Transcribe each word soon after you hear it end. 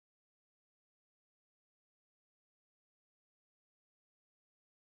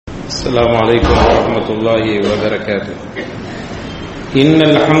السلام عليكم ورحمة الله وبركاته. إن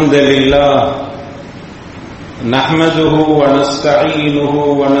الحمد لله نحمده ونستعينه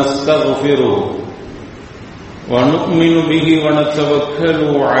ونستغفره ونؤمن به ونتوكل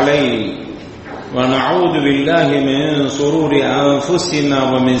عليه ونعوذ بالله من شرور أنفسنا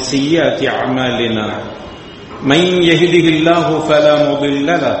ومن سيئات أعمالنا. من يهده الله فلا مضل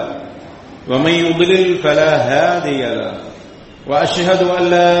له ومن يضلل فلا هادي له. وأشهد أن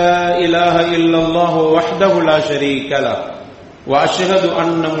لا إله إلا الله وحده لا شريك له وأشهد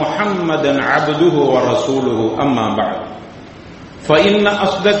أن محمدا عبده ورسوله. أما بعد فإن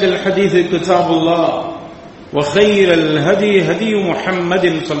أصدق الحديث كتاب الله وخير الهدي هدي محمد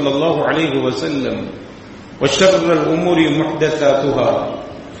صلى الله عليه وسلم وشر الأمور محدثاتها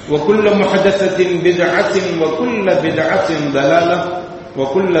وكل محدثة بدعة وكل بدعة ضلالة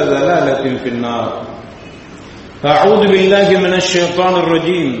وكل ضلالة في النار. أعوذ بالله من الشيطان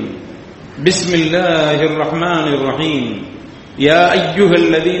الرجيم. بسم الله الرحمن الرحيم. يا أيها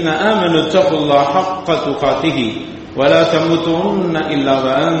الذين آمنوا اتقوا الله حق تقاته ولا تموتن إلا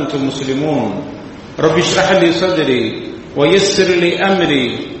وأنتم مسلمون. رب اشرح لي صدري ويسر لي أمري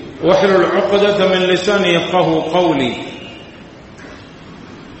واحلل عقدة من لساني يفقهوا قولي.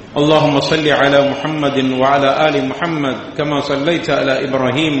 اللهم صل على محمد وعلى آل محمد كما صليت على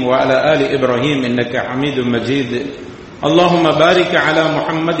إبراهيم وعلى آل إبراهيم إنك حميد مجيد. اللهم بارك على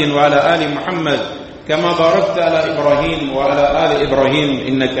محمد وعلى آل محمد كما باركت على إبراهيم وعلى آل إبراهيم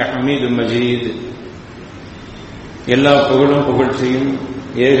إنك حميد مجيد. எல்லா புகழும் புகழ்ச்சியும்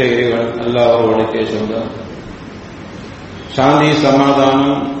ஏக இறைவன் அல்லாஹ் ஒருவனுக்கே சொந்தம். சாந்தி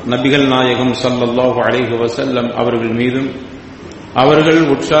சமாதானம் நபிகள் நாயகம் ஸல்லல்லாஹு அலைஹி வஸல்லம் அவர்கள் மீதும் அவர்கள்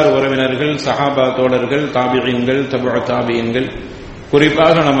உற்றார் உறவினர்கள் சஹாபா தோழர்கள் தாபிஈன்கள் தபுஅ தாபிஈன்கள்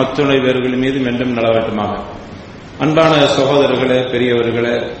குறிப்பாக நம் அத்துணை பேர்கள் மீதும் என்றும் நிலவட்டுமாக. அன்பான சகோதரர்களே,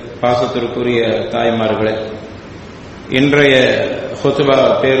 பெரியவர்களே, பாசத்திற்குரிய தாய்மார்களே, இன்றைய ஹுத்பா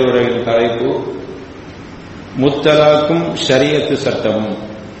பேருரையின் தலைப்பு முத்தலாக்கும் ஷரியத்து சட்டமும்.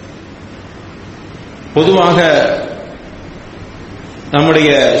 பொதுவாக நம்முடைய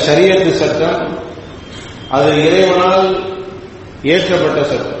ஷரியத்து சட்டம் அது இறைவனால் ஏற்றப்பட்ட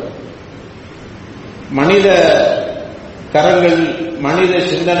சட்டம். மனித கரங்கள், மனித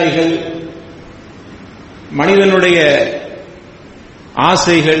சிந்தனைகள், மனிதனுடைய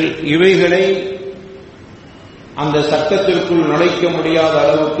ஆசைகள் இவைகளை அந்த சட்டத்திற்குள் நுழைக்க முடியாத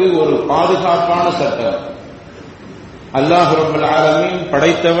அளவுக்கு ஒரு பாதுகாப்பான சட்டம். அல்லாஹ் ரப்பல் ஆலமீன்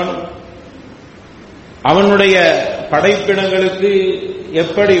படைத்தவன், அவனுடைய படைப்பினங்களுக்கு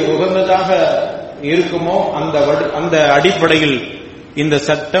எப்படி உகந்ததாக இருக்குமோ அந்த அடிப்படையில் இந்த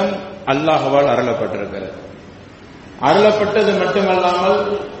சட்டம் அல்லாஹ்வால் அருளப்பட்டிருக்கிறது. அருளப்பட்டது மட்டுமல்லாமல்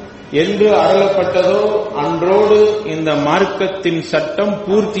என்று அருளப்பட்டதோ அன்றோடு இந்த மார்க்கத்தின் சட்டம்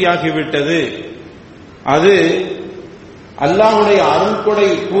பூர்த்தியாகிவிட்டது. அது அல்லாஹ்வுடைய அருள்கொடை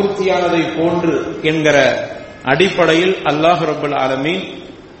பூர்த்தியானதை போன்று என்கிற அடிப்படையில் அல்லாஹ் ரப்பல் ஆலமீன்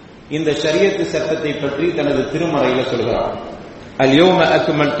இந்த ஷரியத்து சட்டத்தை பற்றி தனது திருமறையில சொல்கிறார். اليوم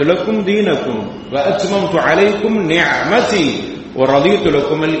أكملت لكم دينكم وأتممت عليكم نعمتي ورضيت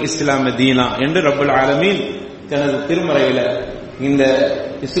لكم الإسلام دينا என்று ரப்பல் ஆலமீன் தனது திருமறையில இந்த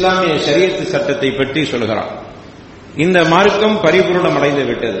இஸ்லாமிய ஷரியத்து சட்டத்தை பற்றி சொல்கிறார். இந்த மார்க்கம் பரிபூரணம் அடைந்து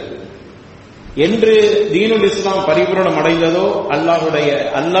விட்டது என்று தீனுல் இஸ்லாம் பரிபூரணம் அடைந்ததோ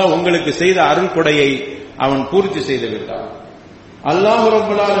அல்லாஹ் உங்களுக்கு செய்த அருள் கொடையை அவன் பூர்த்தி செய்து விட்டான். அல்லாஹ்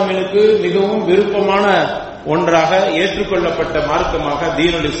ரப்பல் ஆலமீனுக்கு மிகவும் விருப்பமான ஒன்றாக ஏற்றுக்கொள்ளப்பட்ட மார்க்கமாக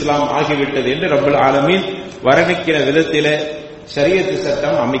தீனுல் இஸ்லாம் ஆகிவிட்டது என்று ரப்பல் ஆலமீன் வர்ணிக்கிற விதத்திலே ஷரியத்து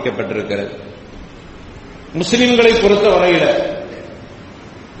சட்டம் அமைக்கப்பட்டிருக்கிறது. முஸ்லிம்களை பொறுத்தவரையில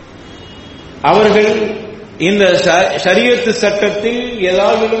அவர்கள் இந்த ஷரியத்து சட்டத்தில்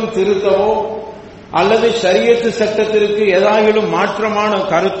ஏதாவது திருத்தவோ அல்லது ஷரியத்து சட்டத்திற்கு ஏதாவது மாற்றமான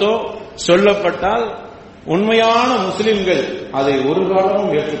கருத்தோ சொல்லப்பட்டால் உண்மையான முஸ்லிம்கள் அதை ஒரு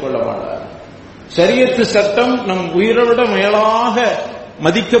காலமும் ஏற்றுக்கொள்ள மாட்டார். ஷரியத்து சட்டம் நம் உயிரோட மேலாக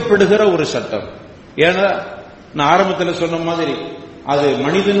மதிக்கப்படுகிற ஒரு சட்டம். ஏன்னா நான் ஆரம்பத்தில் சொன்ன மாதிரி அது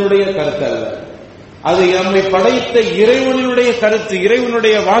மனிதனுடைய கருத்து அல்ல, அது நம்மை படைத்த இறைவனுடைய கருத்து,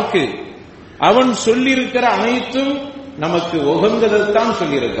 இறைவனுடைய வாக்கு. அவன் சொல்லியிருக்கிற அனைத்தும் நமக்கு உகந்ததைத்தான்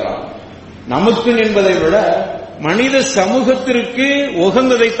சொல்லியிருக்கிறான். நமக்கு என்பதை விட மனித சமூகத்திற்கு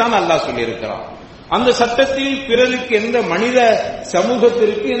உகந்ததைத்தான் அல்லாஹ் சொல்லியிருக்கிறான். அந்த சட்டத்தில் பிறருக்கு எந்த மனித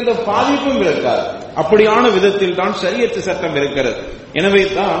சமூகத்திற்கு எந்த பாதிப்பும் இருக்காது. அப்படியான விதத்தில் தான் ஷரியத்து சட்டம் இருக்கிறது. எனவே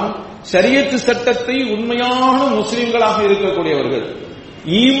தான் ஷரியத்து சட்டத்தை உண்மையான முஸ்லிம்களாக இருக்கக்கூடியவர்கள்,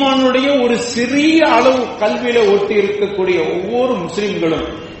 ஈமானுடைய ஒரு சிறிய அளவு கல்வியில ஒட்டி இருக்கக்கூடிய ஒவ்வொரு முஸ்லிம்களும்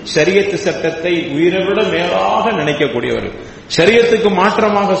ஷரியத்து சட்டத்தை உயிரை விட மேலாக நினைக்கக்கூடியவர்கள். ஷரியத்துக்கு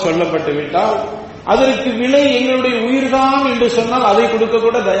மாற்றமாக சொல்லப்பட்டு விட்டால் அதற்கு விலை எங்களுடைய உயிர்தான் என்று சொன்னால் அதை கொடுக்க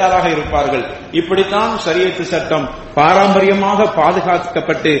கூட தயாராக இருப்பார்கள். இப்படித்தான் ஷரியத்து சட்டம் பாரம்பரியமாக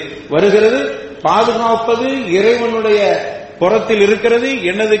பாதுகாக்கப்பட்டு வருகிறது. பாதுகாப்பது இறைவனுடைய புறத்தில் இருக்கிறது,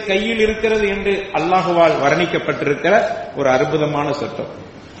 எனது கையில் இருக்கிறது என்று அல்லாஹுவால் வர்ணிக்கப்பட்டிருக்கிற ஒரு அற்புதமான சட்டம்.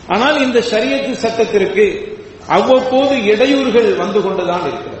 ஆனால் இந்த ஷரியத்து சட்டத்திற்கு அவ்வப்போது இடையூறுகள் வந்து கொண்டுதான்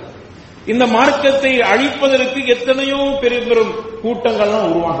இருக்கிறது. இந்த மார்க்கத்தை அழிப்பதற்கு எத்தனையோ பெரும் பெரும் கூட்டங்கள்லாம்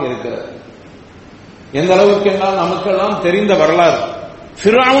உருவாகி இருக்கிறது. எந்த அளவுக்கு என்றால் நமக்கெல்லாம் தெரிந்த வரலாறு,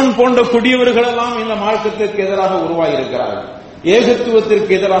 ஃபிரௌன் போன்ற கொடியவர்கள் எல்லாம் இந்த மார்க்கத்திற்கு எதிராக உருவாகியிருக்கிறார்கள்,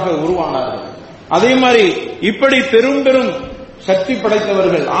 ஏகத்துவத்திற்கு எதிராக உருவானார்கள். அதே மாதிரி இப்படி பெரும் பெரும் சக்தி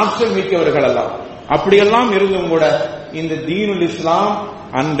படைத்தவர்கள், ஆற்றல் மிக்கவர்கள் எல்லாம் அப்படியெல்லாம் இருந்தும் கூட இந்த தீனுல் இஸ்லாம்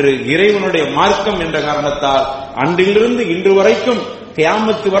அன்று இறைவனுடைய மார்க்கம் என்ற காரணத்தால் அன்றிலிருந்து இன்று வரைக்கும்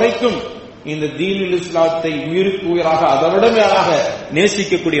கியாமத்து வரைக்கும் இந்த தீனுல் இஸ்லாத்தை உயிருக்கு உயிராக அதவிட மேலாக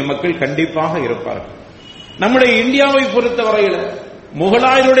நேசிக்கக்கூடிய மக்கள் கண்டிப்பாக இருப்பார்கள். நம்முடைய இந்தியாவை பொறுத்தவரையில்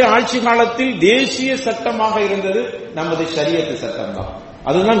முகலாயருடைய ஆட்சி காலத்தில் தேசிய சட்டமாக இருந்தது நமது ஷரியத்து சட்டம் தான்.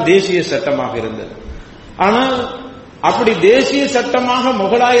 அதுதான் தேசிய சட்டமாக இருந்தது. ஆனால் அப்படி தேசிய சட்டமாக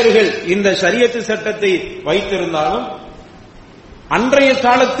முகலாயர்கள் இந்த ஷரியத்து சட்டத்தை வைத்திருந்தாலும் அன்றைய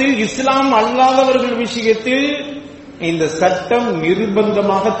காலத்தில் இஸ்லாம் அல்லாதவர்கள் விஷயத்தில் இந்த சட்டம்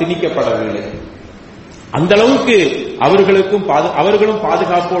நிர்பந்தமாக திணிக்கப்படவில்லை. அந்த அளவுக்கு அவர்களும்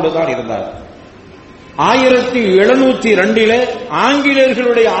பாதுகாப்போடு தான் இருந்தார்கள். 1702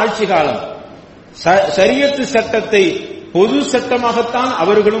 ஆங்கிலேயர்களுடைய ஆட்சி காலம் ஷரியத்து சட்டத்தை பொது சட்டமாகத்தான்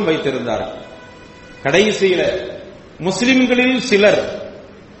அவர்களும் வைத்திருந்தார்கள். கடைசியில முஸ்லிம்களில் சிலர்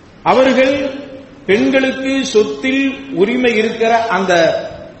அவர்கள் பெண்களுக்கு சொத்தில் உரிமை இருக்கிற அந்த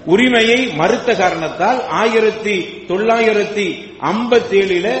உரிமையை மறுத்த காரணத்தால்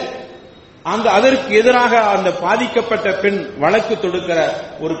 1957 அதற்கு எதிராக அந்த பாதிக்கப்பட்ட பெண் வழக்கு தொடுக்கிற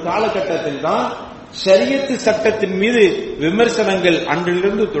ஒரு காலகட்டத்தில் தான் ஷரியத்து சட்டத்தின் மீது விமர்சனங்கள்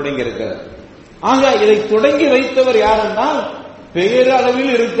அன்றிலிருந்து தொடங்கியிருக்கிறது. ஆக இதை தொடங்கி வைத்தவர் யார் என்றால்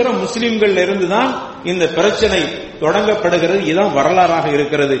பேரளவில் இருக்கிற முஸ்லிம்கள் இருந்துதான் இந்த பிரச்சனை தொடங்கப்படுகிறது. இதுதான் வரலாறாக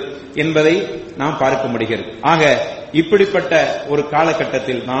இருக்கிறது என்பதை நாம் பார்க்க முடிகிறது. ஆக இப்படிப்பட்ட ஒரு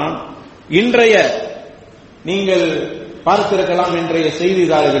காலகட்டத்தில் தான் இன்றைய நீங்கள் பார்த்திருக்கலாம், இன்றைய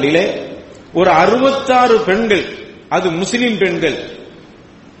செய்தித்தாள்களிலே ஒரு 66 பெண்கள், அது முஸ்லிம் பெண்கள்,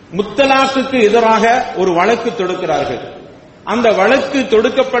 முத்தலாக்குக்கு எதிராக ஒரு வழக்கு தொடுக்கிறார்கள். அந்த வழக்கு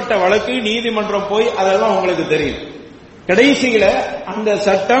தொடுக்கப்பட்ட வழக்கு நீதிமன்றம் போய், அதெல்லாம் உங்களுக்கு தெரியும். கடைசியில அந்த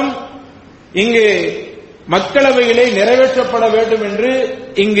சட்டம் இங்கு மக்களவையிலே நிறைவேற்றப்பட வேண்டும் என்று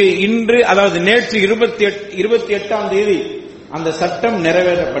இன்று அதாவது நேற்று 28ஆம் தேதி அந்த சட்டம்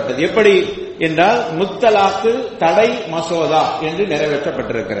நிறைவேற்றப்பட்டது. எப்படி என்றால் முத்தலாக்கு தடை மசோதா என்று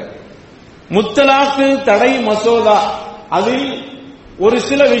நிறைவேற்றப்பட்டிருக்கிறது. முத்தலாக்கு தடை மசோதா அதில் ஒரு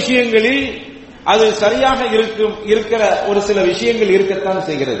சில விஷயங்களில் அது சரியாக இருக்கிற ஒரு சில விஷயங்கள் இருக்கத்தான்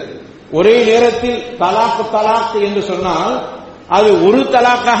செய்கிறது. ஒரே நேரத்தில் தலாக் என்று சொன்னால் அது ஒரு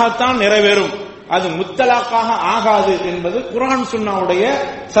தலாக்காகத்தான் நிறைவேறும், அது முத்தலாக்காக ஆகாது என்பது குர்ஆன் சுன்னாவுடைய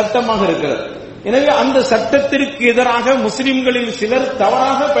சட்டமாக இருக்கிறது. எனவே அந்த சட்டத்திற்கு எதிராக முஸ்லிம்களில் சிலர்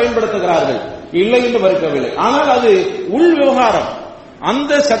தவறாக பயன்படுத்துகிறார்கள், இல்லை என்று மறுக்கவில்லை. ஆனால் அது உள் விவகாரம்.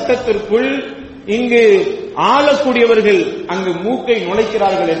 அந்த சட்டத்திற்குள் இங்கு ஆளக்கூடியவர்கள் அங்கு மூக்கை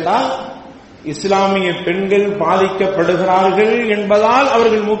நுழைக்கிறார்கள் என்றால் இஸ்லாமிய பெண்கள் பாதிக்கப்படுகிறார்கள் என்பதால்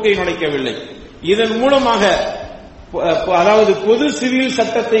அவர்கள் மூக்கை நுழைக்கவில்லை. இதன் மூலமாக அதாவது பொது சிவில்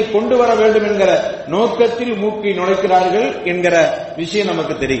சட்டத்தை கொண்டு வர வேண்டும் என்கிற நோக்கத்தில் மூக்கை நுழைக்கிறார்கள் என்கிற விஷயம்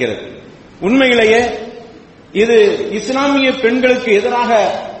நமக்கு தெரிகிறது. உண்மையிலேயே இது இஸ்லாமிய பெண்களுக்கு எதிராக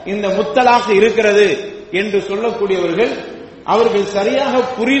இந்த முத்தலாக் இருக்கிறது என்று சொல்லக்கூடியவர்கள் அவர்கள் சரியாக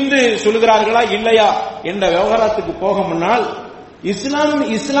புரிந்து சொல்கிறார்களா இல்லையா என்ற விவகாரத்துக்கு போக முன்னால்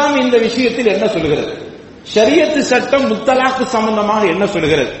இஸ்லாம் இந்த விஷயத்தில் என்ன சொல்கிறது, ஷரியத்து சட்டம் முத்தலாக்கு சம்பந்தமாக என்ன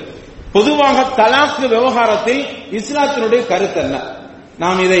சொல்கிறது, பொதுவாக தலாக்கு விவகாரத்தில் இஸ்லாத்தினுடைய கருத்து என்ன?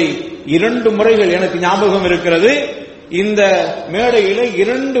 நாம் இதை 2 முறைகள் எனக்கு ஞாபகம் இருக்கிறது, இந்த மேடையில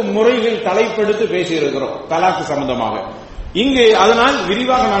 2 முறைகள் தலைப்படுத்தி பேசியிருக்கிறோம் தலாக்கு சம்பந்தமாக. இங்கு அதனால்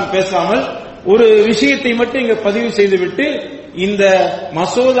விரிவாக நான் பேசாமல் ஒரு விஷயத்தை மட்டும் இங்கு பதிவு செய்துவிட்டு இந்த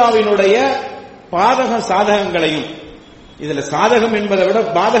மசோதாவினுடைய பாதக சாதகங்களையும், இதுல சாதகம் என்பதை விட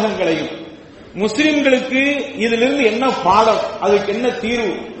பாதகங்களையும், முஸ்லிம்களுக்கு இதிலிருந்து என்ன பாடம், அதுக்கு என்ன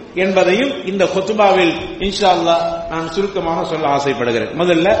தீர்வு என்பதையும் இந்த குத்பாவில் இன்ஷா அல்லாஹ் நான் சுருக்கமாக சொல்ல ஆசைப்படுகிறேன்.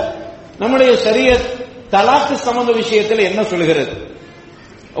 முதல்ல நம்முடைய ஷரியத் தலாக்கு சம்பந்த விஷயத்தில் என்ன சொல்கிறது?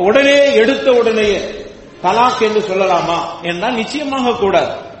 உடனே எடுத்த உடனே தலாக் என்று சொல்லலாமா என்றால் நிச்சயமாக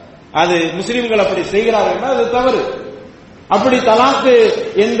கூடாது. அது முஸ்லிம்கள் அப்படி செய்கிறார்கள் என்றால் அது தவறு. அப்படி தலாக்கு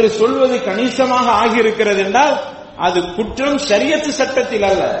என்று சொல்வது கணிசமாக ஆகியிருக்கிறது என்றால் அது குற்றம் ஷரியத்து சட்டத்தில்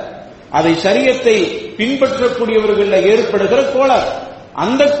அல்ல, அதை ஷரியத்தை பின்பற்றக்கூடியவர்கள் ஏற்படுகிற கோளாறு.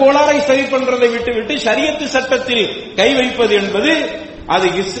 அந்த கோளாறை சரி பண்றதை விட்டுவிட்டு ஷரியத்து சட்டத்தில் கை வைப்பது என்பது அது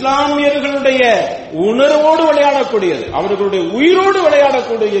இஸ்லாமியர்களுடைய உணர்வோடு விளையாடக்கூடியது, அவர்களுடைய உயிரோடு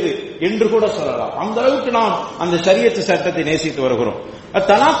விளையாடக்கூடியது என்று கூட சொல்லலாம். அந்த அளவுக்கு நாம் அந்த ஷரியத்து சட்டத்தை நேசித்து வருகிறோம்.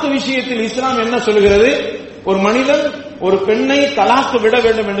 தலாக்கு விஷயத்தில் இஸ்லாம் என்ன சொல்கிறது? ஒரு மனிதன் ஒரு பெண்ணை தலாக்கு விட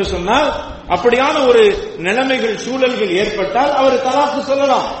வேண்டும் என்று சொன்னால், அப்படியான ஒரு நிலைமைகள் சூழல்கள் ஏற்பட்டால் அவர் தலாக்கு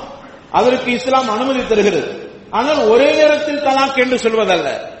சொல்லலாம், அதற்கு இஸ்லாம் அனுமதி தருகிறது. ஆனால் ஒரே நேரத்தில் தலாக் என்று சொல்வதல்ல,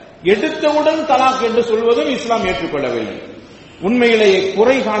 எடுத்தவுடன் தலாக் என்று சொல்வதும் இஸ்லாம் ஏற்றுக்கொள்ளவில்லை. உண்மையிலேயே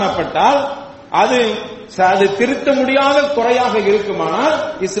குறை காணப்பட்டால் அது திருத்த முடியாத குறையாக இருக்குமானால்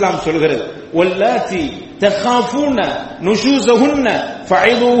இஸ்லாம் சொல்கிறது, வல்லாத்தி தகாஃபூன நுஷூஸஹுன்ன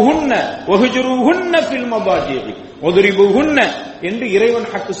ஃபஐதுஹுன்ன வஹ்ஜுருஹுன்ன ஃபில் மபாஜிஇ வத்ரிபுஹுன்ன என்று இறைவன்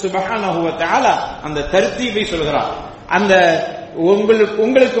ஹக் சுப்ஹானஹு வ தஆலா அந்த தர்தீபை சொல்கிறார். அந்த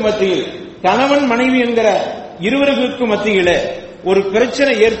உங்களுக்கு மத்தியில் கணவன் மனைவி என்கிற இருவர்களுக்கு மத்தியிலே ஒரு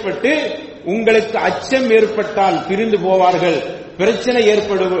பிரச்சனை ஏற்பட்டு உங்களுக்கு அச்சம் ஏற்பட்டால் பிரிந்து போவார்கள், பிரச்சனை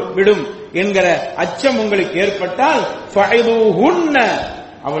ஏற்படும் என்கிற அச்சம் உங்களுக்கு ஏற்பட்டால் ஃபஐதுஹுன்ன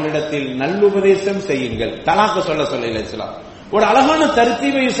அவளிடத்தில் நல்லுபதேசம் செய்யுங்கள். தலாக்கு சொல்ல இஸ்லாம் ஒரு அழகான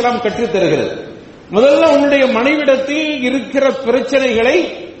தர்தீபை இஸ்லாம் கற்றுத் தருகிறது. முதல்ல உன்னுடைய மனைவிடத்தில் இருக்கிற பிரச்சனைகளை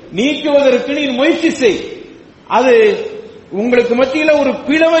நீக்குவதற்கு நீ முயற்சி செய். அது உங்களுக்கு மத்தியில ஒரு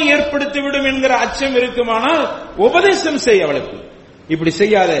பிளவை ஏற்படுத்திவிடும் என்கிற அச்சம் இருக்குமானால் உபதேசம் செய் அவளுக்கு, இப்படி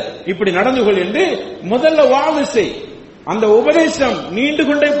செய்யாத, இப்படி நடந்து கொள் என்று முதல்ல வாது செய். அந்த உபதேசம் நீண்டு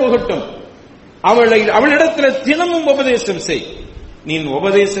கொண்டே போகட்டும். அவளிடத்தில் தினமும் உபதேசம் செய். நீ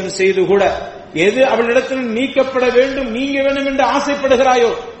உபதேசம் செய்து கூட எது அவளிடத்தில் நீக்கப்பட வேண்டும், நீங்க வேண்டும் என்று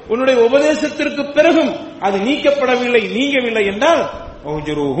ஆசைப்படுகிறாயோ, உன்னுடைய உபதேசத்திற்கு பிறகும் அது நீக்கப்படவில்லை, நீங்கவில்லை என்றால்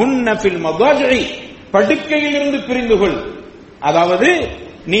படுக்கையில் இருந்து பிரிந்து கொள். அதாவது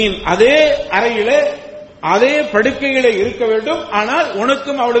நீ அதே அறையில அதே படுக்கையில இருக்க வேண்டும், ஆனால்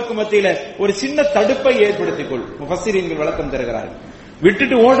உனக்கும் அவளுக்கும் மத்தியில ஒரு சின்ன தடுப்பை ஏற்படுத்திக் கொள். முஃபஸ்ஸிரீன்கள் விளக்கம் தருகிறார்கள்.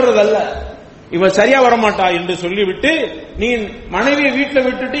 விட்டுட்டு ஓடுறதல்ல, இவ சரியா வரமாட்டா என்று சொல்லிவிட்டு நீ மனைவியை வீட்டில்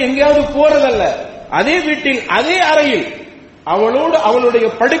விட்டுட்டு எங்கேயாவது போறதல்ல, அதே வீட்டில் அதே அறையில் அவளோடு அவளுடைய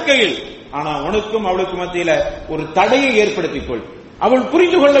படுக்கையில், ஆனா உனக்கும் அவளுக்கு மத்தியில ஒரு தடையை ஏற்படுத்திக் கொள். அவள்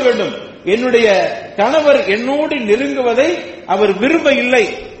புரிந்து கொள்ள வேண்டும், என்னுடைய கணவர் என்னோடு நெருங்குவதை அவர் விரும்ப இல்லை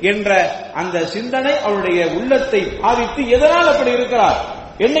என்ற அந்த சிந்தனை அவளுடைய உள்ளத்தை பாதித்து எதனால் அப்படி இருக்கிறார்,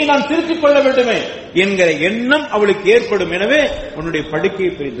 என்னை நான் திருத்திக் கொள்ள வேண்டுமே என்கிற எண்ணம் அவளுக்கு ஏற்படும். எனவே உன்னுடைய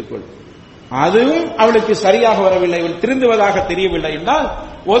படுக்கையை பிரிந்து கொள். அதுவும் அவளுக்கு சரியாக வரவில்லை, அவள் திருந்துவதாக தெரியவில்லை என்றால்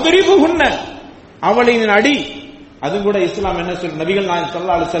ஒதுரிபுகுன்ன அவளின் அடி. அது கூட இஸ்லாம் என்ன சொல்ற, நபிகள் நாயகம்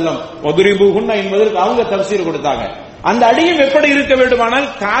ஸல்லல்லாஹு அலைஹி வஸல்லம் ஒதுரிபுகுன்ன என்பதற்கு அவங்க தஃசீர் கொடுத்தாங்க. அந்த அடியும் எப்படி இருக்க வேண்டுமானால்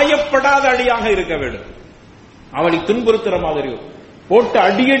காயப்படாத அடியாக இருக்க வேண்டும். அவளை துன்புறுத்துற மாதிரி போட்டு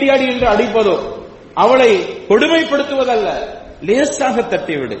அடி என்று அடிப்பதோ அவளை கொடுமைப்படுத்துவதல்ல, லேசாக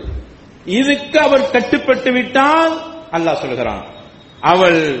தட்டிவிடு. இதுக்கு அவள் கட்டுப்பட்டு விட்டால் அல்லாஹ் சொல்கிறான்,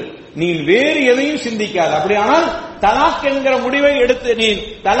 அவள் நீ வேறு எதையும் சிந்திக்காது. அப்படியானால் தலாக் என்கிற முடிவை எடுத்து நீ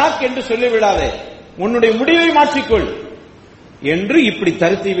தலாக் என்று சொல்லிவிடாதே, உன்னுடைய முடிவை மாற்றிக்கொள் என்று இப்படி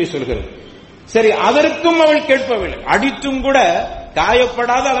தர்தீபை சொல்கிறது. சரி, அதற்கும் அவள் கேட்பவில்லை. அடித்தும் கூட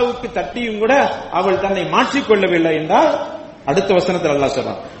காயப்படாத அளவுக்கு தட்டியும் கூட அவள் தன்னை மாற்றிக்கொள்ளவில்லை என்றால் அடுத்த வசனத்தில் அல்லாஹ்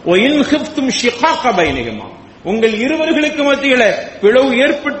சொல்றான், "ஒ இன் கிஃப்தும் ஷிகாக பைனஹுமா", உங்கள் இருவர்களுக்கு மத்தியில பிளவு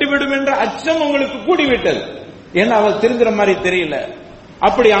ஏற்பட்டு விடும் என்ற அச்சம் உங்களுக்கு கூடிவிட்டது. ஏன்னா அவள் திருந்துற மாதிரி தெரியல.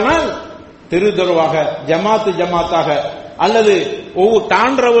 அப்படியானால் தெருதொருவாக ஜமாத்தாக அல்லது ஒவ்வொரு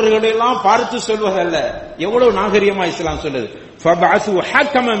தாண்டவர்களெல்லாம் பார்த்து சொல்வதல்ல. எவ்வளவு நாகரிகமா இஸ்லாம் சொல்லுது, ஃபபஅஸு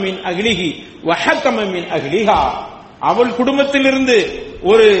ஹக்கம மின் அஹ்லிஹி வ ஹக்கம மின் அஹ்லிஹா, அவள் குடும்பத்திலிருந்து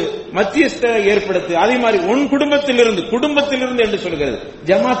ஒரு மத்தியஸ்தரை ஏற்படுத்து. அதே மாதிரி உன் குடும்பத்திலிருந்து என்று சொல்கிறது.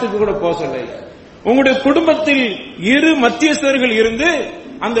 ஜமாத்துக்கு கூட போக சொல்ல, உங்களுடைய குடும்பத்தில் இரு மத்தியஸ்தர்கள் இருந்து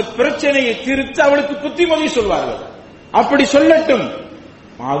அந்த பிரச்சனையை தீர்த்து அவளுக்கு புத்திமதி சொல்வார்கள். அப்படி சொல்லட்டும்.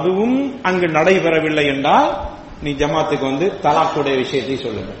 அதுவும் அங்கு நடைபெறவில்லை என்றால் நீ ஜமாத்துக்கு வந்து தலாக்குடைய விஷயத்தை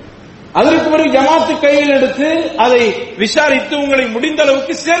சொல்லுங்க. அதற்கு பிறகு ஜமாத்து கையில் எடுத்து அதை விசாரித்து உங்களை முடிந்த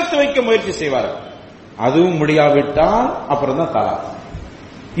அளவுக்கு சேர்த்து வைக்க முயற்சி செய்வார்கள். அதுவும் முடியாவிட்டால் அப்புறம் தான் தலாக்.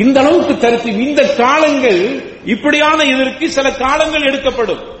 இந்த அளவுக்கு தருத்தி இந்த காலங்கள் இப்படியான இதற்கு சில காலங்கள்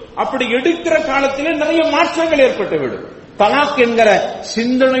எடுக்கப்படும். அப்படி எடுக்கிற காலத்திலே நிறைய மாற்றங்கள் ஏற்பட்டுவிடும். தலாக் என்கிற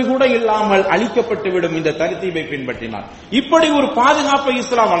சிந்தனை கூட இல்லாமல் அழிக்கப்பட்டுவிடும் இந்த தர்தீபை பின்பற்றினார். இப்படி ஒரு பாதுகாப்பை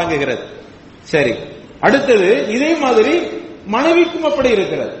இஸ்லாம் வழங்குகிறது. சரி, அடுத்தது இதே மாதிரி மனைவிக்கும் அப்படி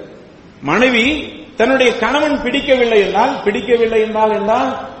இருக்கிறது. மனைவி தன்னுடைய கணவன் பிடிக்கவில்லை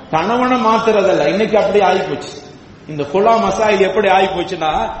என்றால் கணவனை மாத்துறதல்ல. இன்னைக்கு அப்படி ஆகிப்போச்சு. இந்த குலா மசாயில் எப்படி ஆகி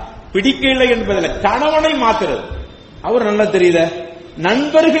போச்சுன்னா, பிடிக்கவில்லை என்பதில் கணவனை மாத்துறது. அவர் நல்லா தெரியுத,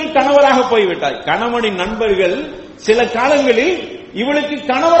 நண்பர்கள் கணவராக போய்விட்டார். கணவனின் நண்பர்கள் சில காலங்களில் இவளுக்கு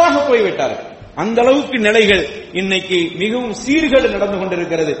கணவராக போய்விட்டார்கள். அந்த அளவுக்கு நிலைகள் இன்னைக்கு மிகவும் சீர்கேடு நடந்து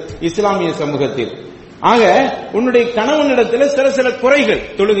கொண்டிருக்கிறது இஸ்லாமிய சமூகத்தில். ஆக உன்னுடைய கணவனிடத்துல சில குறைகள்,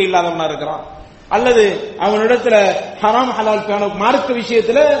 தொழுகை இல்லாதவனா இருக்கிறான், அல்லது அவனிடத்துல ஹராம் ஹலால் மார்க்க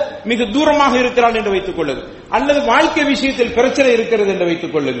விஷயத்துல மிக தூரமாக இருக்கிறான் என்று வைத்துக் கொள்ளுங்கள், அல்லது வாழ்க்கை விஷயத்தில் பிரச்சனை இருக்கிறது என்று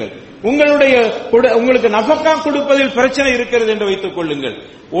வைத்துக் கொள்ளுங்கள், உங்களுக்கு நஃபக்கா கொடுப்பதில் பிரச்சனை இருக்கிறது என்று வைத்துக் கொள்ளுங்கள்.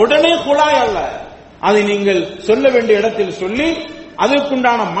 உடனே குழாய் அல்ல, அதை நீங்கள் சொல்ல வேண்டிய இடத்தில் சொல்லி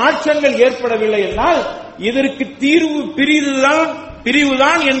அதற்குண்டான மாற்றங்கள் ஏற்படவில்லை என்றால் இதற்கு தீர்வு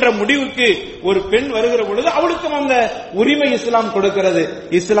பிரிவுதான் என்ற முடிவுக்கு ஒரு பெண் வருகிற பொழுது அவளுக்கும் அந்த உரிமை இஸ்லாம் கொடுக்கிறது,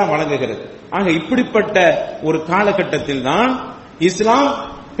 இஸ்லாம் வழங்குகிறது. ஆக இப்படிப்பட்ட ஒரு காலகட்டத்தில் தான் இஸ்லாம்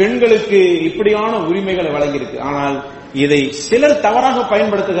பெண்களுக்கு இப்படியான உரிமைகளை வழங்கியிருக்கு. ஆனால் இதை சிலர் தவறாக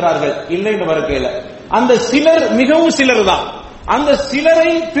பயன்படுத்துகிறார்கள், இல்லை என்று மறுக்கையில. அந்த சிலர் மிகவும் சிலர் தான். அந்த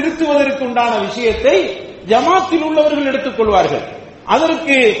சிலரை திருத்துவதற்கு உண்டான விஷயத்தை ஜமாத்தில் உள்ளவர்கள் எடுத்துக் கொள்வார்கள்.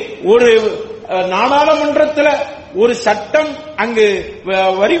 அதற்கு ஒரு நாடாளுமன்றத்தில் ஒரு சட்டம் அங்கு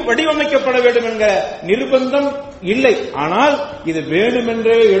வடிவமைக்கப்பட வேண்டும் என்கிற நிர்பந்தம் இல்லை. ஆனால் இது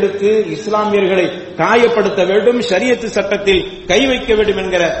வேண்டுமென்றே எடுத்து இஸ்லாமியர்களை காயப்படுத்த வேண்டும், ஷரியத்து சட்டத்தில் கை வைக்க வேண்டும்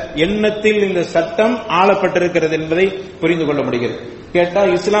என்கிற எண்ணத்தில் இந்த சட்டம் ஆளப்பட்டிருக்கிறது என்பதை புரிந்து கொள்ள முடிகிறது. கேட்டா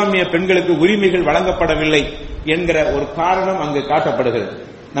இஸ்லாமிய பெண்களுக்கு உரிமைகள் வழங்கப்படவில்லை என்கிற ஒரு காரணம் அங்கு காட்டப்படுகிறது.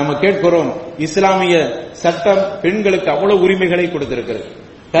 நம்ம கேட்கிறோம், இஸ்லாமிய சட்டம் பெண்களுக்கு அவ்வளவு உரிமைகளை கொடுத்திருக்கிறது.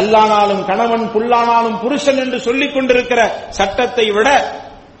 கல்லானாலும் கணவன், புல்லானாலும் புருஷன் என்று சொல்லிக் கொண்டிருக்கிற சட்டத்தை விட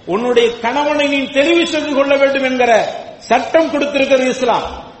உன்னுடைய கணவனை நீ தெரிவு செய்து கொள்ள வேண்டும் என்கிற சட்டம் கொடுத்திருக்கிறது இஸ்லாம்.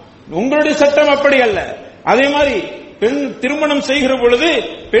 உங்களுடைய சட்டம் அப்படி அல்ல. அதே மாதிரி பெண் திருமணம் செய்கிற பொழுது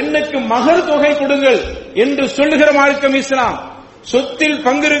பெண்ணுக்கு மகர் தொகை கொடுங்கள் என்று சொல்லுகிற மார்க்கம் இஸ்லாம். சொத்தில்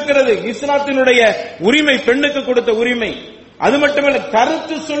பங்கு இருக்கிறது, இஸ்லாத்தினுடைய உரிமை, பெண்ணுக்கு கொடுத்த உரிமை. அது மட்டுமல்ல,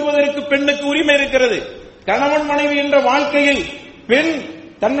 கருத்து சொல்வதற்கு பெண்ணுக்கு உரிமை இருக்கிறது. கணவன் மனைவி என்ற வாழ்க்கையில் பெண்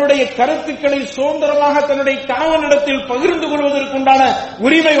தன்னுடைய கருத்துக்களை சுதந்திரமாக தன்னுடைய கணவனிடத்தில் பகிர்ந்து கொள்வதற்குண்டான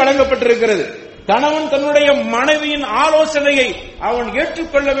உரிமை வழங்கப்பட்டிருக்கிறது. கணவன் தன்னுடைய மனைவியின் ஆலோசனையை அவன்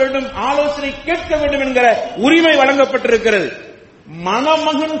ஏற்றுக்கொள்ள வேண்டும், ஆலோசனை கேட்க வேண்டும் என்கிற உரிமை வழங்கப்பட்டிருக்கிறது.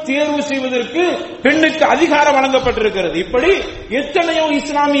 மணமகன் தேர்வு செய்வதற்கு பெண்ணுக்கு அதிகாரம் வழங்கப்பட்டிருக்கிறது. இப்படி எத்தனையோ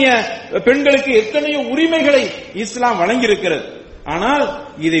இஸ்லாமிய பெண்களுக்கு எத்தனையோ உரிமைகளை இஸ்லாம் வழங்கியிருக்கிறது. ஆனால்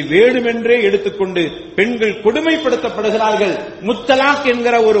இதை வேண்டுமென்றே எடுத்துக்கொண்டு பெண்கள் கொடுமைப்படுத்தப்படுகிறார்கள். முத்தலாக்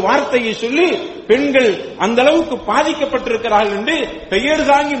என்கிற ஒரு வார்த்தையை சொல்லி பெண்கள் அந்த அளவுக்கு பாதிக்கப்பட்டிருக்கிறார்கள் என்று பெயர்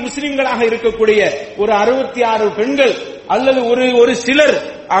தாங்கி முஸ்லிம்களாக இருக்கக்கூடிய ஒரு 66 பெண்கள் அல்லது ஒரு சிலர்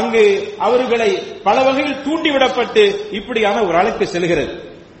அங்கு அவர்களை பல வகையில் தூண்டிவிடப்பட்டு இப்படியான ஒரு அழைப்பு செல்கிறது.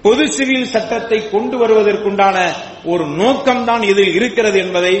 பொது சிவில் சட்டத்தை கொண்டு வருவதற்குண்டான ஒரு நோக்கம்தான் இதில் இருக்கிறது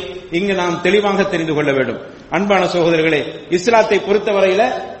என்பதை இங்கு நாம் தெளிவாக தெரிந்து கொள்ள வேண்டும். அன்பான சகோதரர்களே, இஸ்லாத்தை பொறுத்தவரையில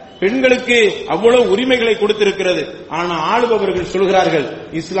பெண்களுக்கு அவ்வளவு உரிமைகளை கொடுத்திருக்கிறது. ஆனால் ஆளுபவர்கள் சொல்கிறார்கள்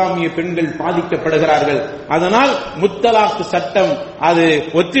இஸ்லாமிய பெண்கள் பாதிக்கப்படுகிறார்கள், அதனால் முத்தலாக் சட்டம் அது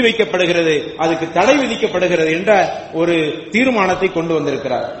ஒத்திவைக்கப்படுகிறது, அதுக்கு தடை விதிக்கப்படுகிறது என்ற ஒரு தீர்மானத்தை கொண்டு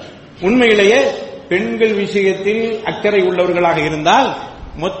வந்திருக்கிறார். உண்மையிலேயே பெண்கள் விஷயத்தில் அக்கறை உள்ளவர்களாக இருந்தால்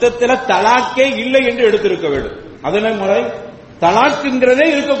மொத்தத்தில் தலாக்கே இல்லை என்று எடுத்திருக்க வேண்டும். அதன முறை தலாக்குங்கிறதே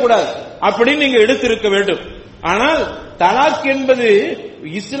இருக்கக்கூடாது அப்படின்னு நீங்க எடுத்திருக்க வேண்டும். ஆனால் தலாக் என்பது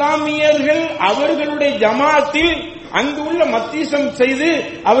இஸ்லாமியர்கள் அவர்களுடைய ஜமாத்தில் அங்கு உள்ள மத்தியசம் செய்து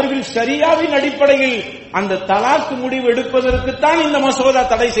அவர்கள் ஷரியாவின் அடிப்படையில் அந்த தலாக்கு முடிவு எடுப்பதற்குத்தான் இந்த மசோதா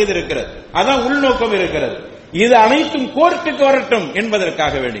தடை செய்திருக்கிறது. அதான் உள்நோக்கம் இருக்கிறது. இது அனைத்தும் கோர்ட்டுக்கு வரட்டும்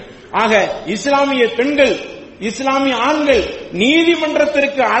என்பதற்காக வேண்டி. ஆக இஸ்லாமிய பெண்கள், இஸ்லாமிய ஆண்கள்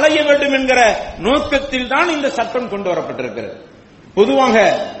நீதிமன்றத்திற்கு அலைய வேண்டும் என்கிற நோக்கத்தில் தான் இந்த சட்டம் கொண்டு வரப்பட்டிருக்கிறது. பொதுவாக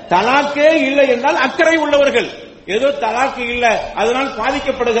தலாக்கே இல்லை என்றால் அக்கறை உள்ளவர்கள் ஏதோ தலாக்கு இல்ல அதனால்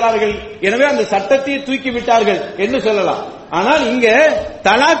பாதிக்கப்படுகிறார்கள், எனவே அந்த சட்டத்தை தூக்கி விட்டார்கள் என்று சொல்லலாம். ஆனால் இங்க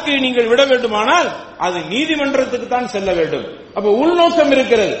தலாக்கை நீங்கள் விட வேண்டுமானால் அது நீதிமன்றத்துக்கு தான் செல்ல வேண்டும். அப்ப உள்நோக்கம்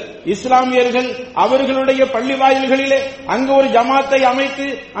இருக்கிறது. இஸ்லாமியர்கள் அவர்களுடைய பள்ளி வாயில்களிலே அங்கு ஒரு ஜமாத்தை அமைத்து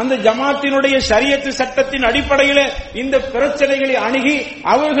அந்த ஜமாத்தினுடைய ஷரியத்து சட்டத்தின் அடிப்படையிலே இந்த பிரச்சனைகளை அணுகி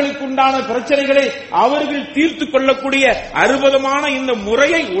அவர்களுக்குண்டான பிரச்சனைகளை அவர்கள் தீர்த்து கொள்ளக்கூடிய அற்புதமான இந்த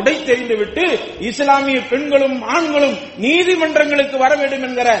முறையை உடைத்தெறிந்துவிட்டு இஸ்லாமிய பெண்களும் ஆண்களும் நீதிமன்றங்களுக்கு வர வேண்டும்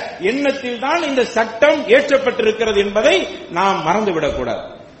என்கிற எண்ணத்தில் தான் இந்த சட்டம் ஏற்றப்பட்டிருக்கிறது என்பதை நாம் மறந்துவிடக் கூடாது.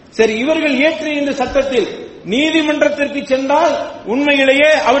 சரி, இவர்கள் ஏற்றிய இந்த சட்டத்தில் நீதிமன்றத்திற்கு சென்றால்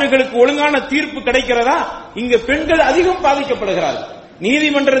உண்மையிலேயே அவர்களுக்கு ஒழுங்கான தீர்ப்பு கிடைக்கிறதா? இங்க பெண்கள் அதிகம் பாதிக்கப்படுகிறார்கள்.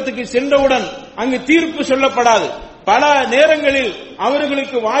 நீதிமன்றத்துக்கு சென்றவுடன் அங்கு தீர்ப்பு சொல்லப்படாது. பல நேரங்களில்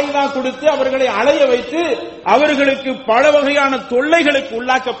அவர்களுக்கு வாய்தா கொடுத்து அவர்களை அலைய வைத்து அவர்களுக்கு பல வகையான தொல்லைகளுக்கு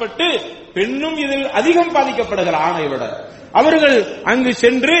உள்ளாக்கப்பட்டு பெண்ணும் இதில் அதிகம் பாதிக்கப்படுகிறார் ஆணை விட. அவர்கள் அங்கு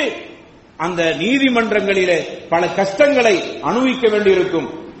சென்று அந்த நீதிமன்றங்களிலே பல கஷ்டங்களை அனுபவிக்க வேண்டியிருக்கும்.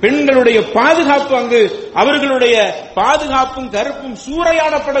 பெண்களுடைய பாதுகாப்பு அங்கு அவர்களுடைய பாதுகாப்பும் கருப்பும்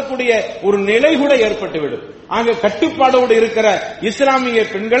சூறையாடப்படக்கூடிய ஒரு நிலை கூட ஏற்பட்டுவிடும். ஆக கட்டுப்பாடோடு இருக்கிற இஸ்லாமிய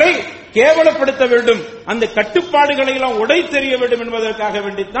பெண்களை கேவலப்படுத்த வேண்டும், அந்த கட்டுப்பாடுகளை எல்லாம் உடை தெரிய வேண்டும் என்பதற்காக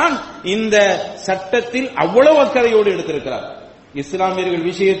வேண்டித்தான் இந்த சட்டத்தில் அவ்வளவு அக்கறையோடு எடுத்திருக்கிறார். இஸ்லாமியர்கள்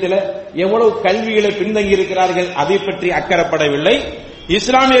விஷயத்தில் எவ்வளவு கல்வியில பின்தங்கி இருக்கிறார்கள் அதை பற்றி அக்கறைப்படவில்லை.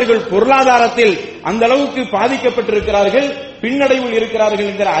 இஸ்லாமியர்கள் பொருளாதாரத்தில் அந்த அளவுக்கு பாதிக்கப்பட்டிருக்கிறார்கள், பின்னடைவில் இருக்கிறார்கள்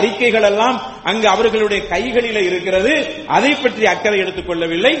என்கிற அறிக்கைகள் எல்லாம் அங்கு அவர்களுடைய கைகளில் இருக்கிறது, அதை பற்றி அக்கறை எடுத்துக்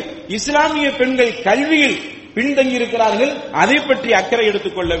கொள்ளவில்லை. இஸ்லாமிய பெண்கள் கல்வியில் பின்தங்கி இருக்கிறார்கள், அதை பற்றி அக்கறை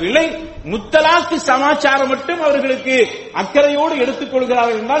எடுத்துக் கொள்ளவில்லை. முத்தலாக்கு சமாச்சாரம் மட்டும் அவர்களுக்கு அக்கறையோடு எடுத்துக்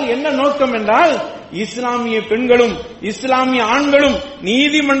கொள்கிறார்கள் என்றால் என்ன நோக்கம் என்றால், இஸ்லாமிய பெண்களும் இஸ்லாமிய ஆண்களும்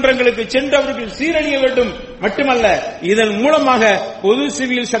நீதிமன்றங்களுக்கு சென்று அவர்கள் சீரழிய வேண்டும் மட்டுமல்ல, இதன் மூலமாக பொது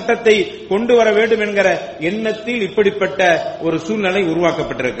சிவில் சட்டத்தை கொண்டு வர வேண்டும் என்கிற எண்ணத்தில் இப்படிப்பட்ட ஒரு சூழ்நிலை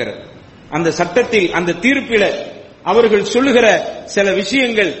உருவாக்கப்பட்டிருக்கிறது. அந்த சட்டத்தில் அந்த தீர்ப்பில அவர்கள் சொல்லுகிற சில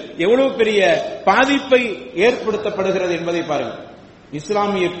விஷயங்கள் எவ்வளவு பெரிய பாதிப்பை ஏற்படுத்தப்படுகிறது என்பதை பாருங்கள்.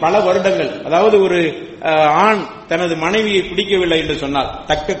 இஸ்லாமிய பல வருடங்கள், அதாவது ஒரு ஆண் தனது மனைவியை பிடிக்கவில்லை என்று சொன்னால்,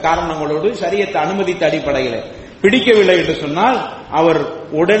 தக்க காரணங்களோடு ஷரியத் அனுமதித்த அடிப்படையில் பிடிக்கவில்லை என்று சொன்னால் அவர்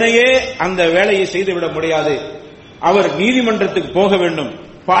உடனேயே அந்த வேலையை செய்துவிட முடியாது, அவர் நீதிமன்றத்துக்கு போக வேண்டும்.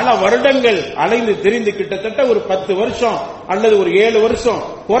 பல வருடங்கள் அலைந்து திரிந்து கிட்டத்தட்ட ஒரு 10 வருஷம் அல்லது ஒரு 7 வருஷம்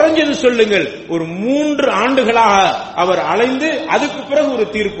குறைஞ்சது சொல்லுங்கள், ஒரு 3 ஆண்டுகளாக அவர் அலைந்து அதுக்கு பிறகு ஒரு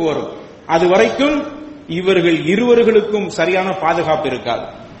தீர்ப்பு வரும். அது வரைக்கும் இவர்கள் இருவர்களுக்கும் சரியான பாதுகாப்பு இருக்காது.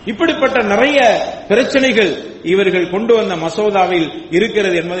 இப்படிப்பட்ட நிறைய பிரச்சனைகள் இவர்கள் கொண்டு வந்த மசோதாவில்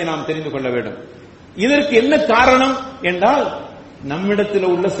இருக்கிறது என்பதை நாம் தெரிந்து கொள்ள வேண்டும். இதற்கு என்ன காரணம் என்றால், நம்மிடத்தில்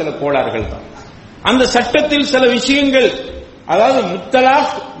உள்ள சில கோளாறுகள் தான். அந்த சட்டத்தில் சில விஷயங்கள், அதாவது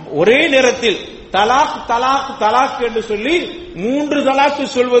முத்தலாக் ஒரே நேரத்தில் தலாக் தலாக் தலாக் என்று சொல்லி 3 தலாக்கு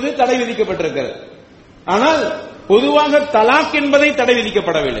சொல்வது தடை விதிக்கப்பட்டிருக்கிறது. ஆனால் பொதுவாக தலாக் என்பதை தடை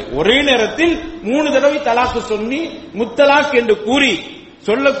விதிக்கப்படவில்லை. ஒரே நேரத்தில் 3 தடவை தலாக்கு சொல்லி முத்தலாக் என்று கூறி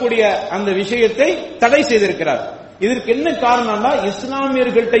சொல்லக்கூடிய அந்த விஷயத்தை தடை செய்திருக்கிறார். இதற்கு என்ன காரணம்னா,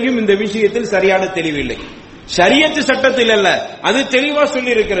 இஸ்லாமியர்கள்ட்டையும் இந்த விஷயத்தில் சரியான தெளிவில்லை. ஷரியத் சட்டத்தில் அல்ல, அது தெளிவா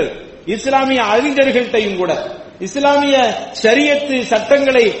சொல்லி இருக்கிறது. இஸ்லாமிய அறிஞர்கள்ட்டையும் கூட இஸ்லாமிய ஷரியத்து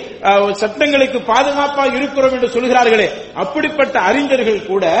சட்டங்களுக்கு பாதுகாப்பாக இருக்கிறோம் என்று சொல்கிறார்களே, அப்படிப்பட்ட அறிஞர்கள்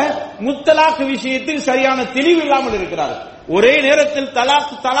கூட முத்தலாக் விஷயத்தில் சரியான தெளிவு இல்லாமல் இருக்கிறார்கள். ஒரே நேரத்தில்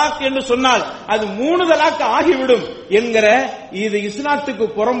தலாக் தலாக் என்று சொன்னால் அது 3 தலாக் ஆகிவிடும் என்கிற இது இஸ்லாத்துக்கு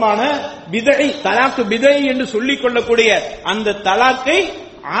புறம்பான பிதஇ, தலாக் பிதஇ என்று சொல்லிக் கொள்ளக்கூடிய அந்த தலாக்கை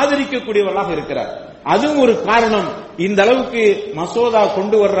ஆதரிக்கக்கூடியவர்களாக இருக்கிறார். அதுவும் ஒரு காரணம். இந்த அளவுக்கு மசோதா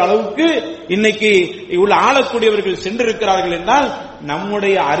கொண்டு வர்ற அளவுக்கு இன்னைக்கு உள்ள ஆளக்கூடியவர்கள் சென்றிருக்கிறார்கள் என்றால்,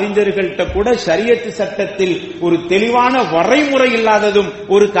 நம்முடைய அறிஞர்கள்ட்ட கூட ஷரியத் சட்டத்தில் ஒரு தெளிவான வரைமுறை இல்லாததும்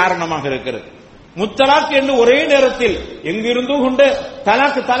ஒரு காரணமாக இருக்கிறது. முத்தலாக் என்று ஒரே நேரத்தில் எங்கிருந்தோ கொண்டு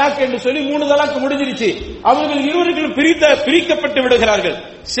தலாக் தலாக் என்று சொல்லி 3 தலாக் முடிஞ்சிருச்சு. அவர்கள் இருவர்கள் பிரிக்கப்பட்டு விடுகிறார்கள்.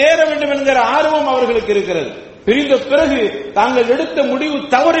 சேர வேண்டும் என்கிற ஆர்வம் அவர்களுக்கு இருக்கிறது. பிரிந்த பிறகு தாங்கள் எடுத்த முடிவு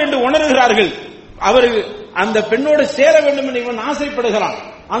தவறு என்று உணர்கிறார்கள். அவர்கள் அந்த பெண்ணோடு சேர வேண்டும் என்று இவன் ஆசைப்படுகிறான்.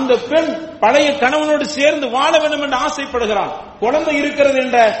 அந்த பெண் பழைய கணவனோடு சேர்ந்து வாழ வேண்டும் என்று ஆசைப்படுகிறான். குழந்தை இருக்கிறது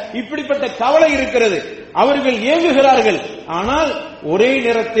என்ற இப்படிப்பட்ட கவலை இருக்கிறது. அவர்கள் ஏங்குகிறார்கள். ஆனால் ஒரே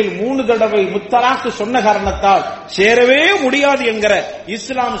நேரத்தில் 3 தடவை முத்தலாக்கு சொன்ன காரணத்தால் சேரவே முடியாது என்கிற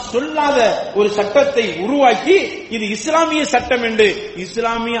இஸ்லாம் சொல்லாத ஒரு சட்டத்தை உருவாக்கி இது இஸ்லாமிய சட்டம் என்று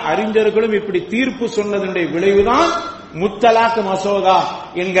இஸ்லாமிய அறிஞர்களும் இப்படி தீர்ப்பு சொன்னதனுடைய விளைவுதான் முத்தலாக் மசோதா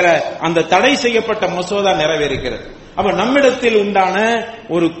என்கிற அந்த தடை செய்யப்பட்ட மசோதா நிறைவேறுகிறது. அப்ப நம்மிடத்தில் உண்டான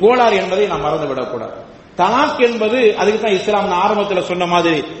ஒரு கோளாறு என்பதை நாம் மறந்துவிடக்கூடாது. தலாக் என்பது, அதுக்கு தான் இஸ்லாம் ஆரம்பத்தில் சொன்ன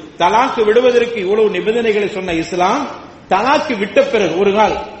மாதிரி தலாக்கு விடுவதற்கு இவ்வளவு நிபந்தனைகளை சொன்ன இஸ்லாம், தலாக்கு விட்ட பிறகு ஒரு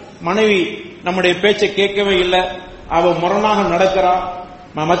நாள் மனைவி நம்முடைய பேச்சை கேட்கவே இல்லை, அவ முரணாக நடக்கிறா,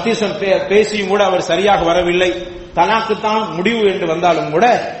 மத்தியசம் பேசியும் கூட அவர் சரியாக வரவில்லை, தலாக்கு தான் முடிவு என்று வந்தாலும் கூட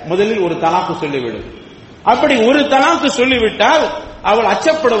முதலில் ஒரு தலாக்கு சொல்லிவிடும். அப்படி ஒரு தலாக்கு சொல்லிவிட்டால் அவள்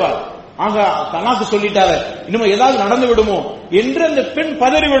அச்சப்படுவாள். ஆக தலாக்கு சொல்லிட்டாரு, இன்னும் ஏதாவது நடந்து விடுமோ என்று அந்த பெண்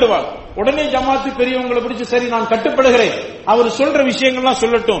பதறி விடுவாள். உடனே ஜமாத்து பெரியவங்களை பிடிச்சு, சரி நான் கட்டுப்படுகிறேன், அவர் சொல்ற விஷயங்கள்லாம்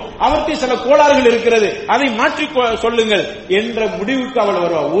சொல்லட்டும், அவருக்கு சில கோளாறுகள் இருக்கிறது, அதை மாற்றி சொல்லுங்கள் என்ற முடிவுக்கு அவள்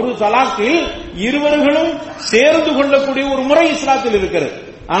வருவாள். ஒரு தலாக்கில் இருவர்களும் சேர்ந்து கொள்ளக்கூடிய ஒரு முறை இஸ்லாத்தில் இருக்கிறது.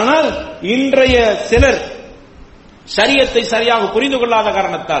 ஆனால் இன்றைய சிலர் ஷரியத்தை சரியாக புரிந்து கொள்ளாத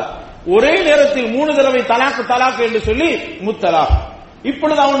காரணத்தால் ஒரே நேரத்தில் 3 தடவை தலாக்கு தலாக்கு என்று சொல்லி முத்தலாக்.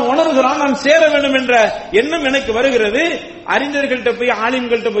 இப்பொழுது அவன் உணர்கிறான், நான் சேர வேண்டும் என்ற எண்ணம் எனக்கு வருகிறது. அறிஞர்கள்ட்ட போய்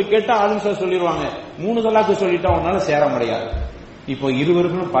ஆலிம்கள்ட்ட போய் கேட்டா ஆலிம் சார் சொல்லிடுவாங்க 3 தலாக்கு சொல்லிட்டா அவனால சேர முடியாது. இப்போ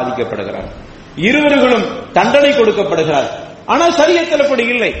இருவர்களும் பாதிக்கப்படுகிறார், இருவர்களும் தண்டனை கொடுக்கப்படுகிறார். ஆனா ஷரியத்தில் அப்படி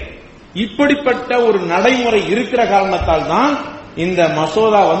இல்லை. இப்படிப்பட்ட ஒரு நடைமுறை இருக்கிற காரணத்தால் தான் இந்த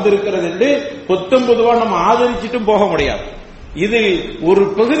மசோதா வந்திருக்கிறது என்று பொதுவா நம்ம ஆதரிச்சிட்டும் போக முடியாது. இது ஒரு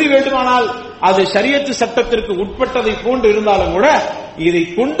பகுதி வேண்டுமானால் அது ஷரியத்து சட்டத்திற்கு உட்பட்டதை போன்று இருந்தாலும் கூட இதை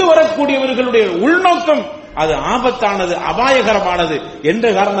கொண்டு வரக்கூடியவர்களுடைய உள்நோக்கம் அது ஆபத்தானது, அபாயகரமானது என்ற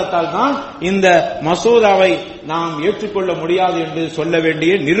காரணத்தால் தான் இந்த மசோதாவை நாம் ஏற்றுக்கொள்ள முடியாது என்று சொல்ல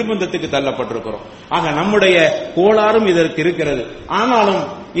வேண்டிய நிர்பந்தத்துக்கு தள்ளப்பட்டிருக்கிறோம். ஆக நம்முடைய கோளாறும் இதற்கு இருக்கிறது. ஆனாலும்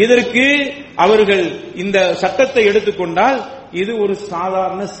இதற்கு அவர்கள் இந்த சட்டத்தை எடுத்துக்கொண்டால் இது ஒரு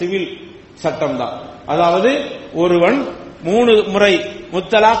சாதாரண சிவில் சட்டம் தான். அதாவது ஒருவன் 3 முறை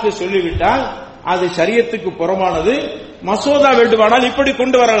முத்தலாக்கு சொல்லிவிட்டால் அது ஷரியத்துக்கு புறமானது. மசோதா வேண்டுமானால் இப்படி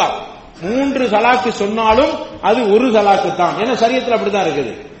கொண்டு வரலாம், 3 தலாக்கு சொன்னாலும் அது ஒரு தலாக்கு தான். ஏன்னா ஷரியத்தில் அப்படிதான்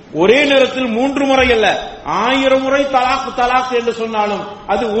இருக்குது. ஒரே நேரத்தில் 3 முறை அல்ல, 1000 முறை தலாக்கு தலாக்கு என்று சொன்னாலும்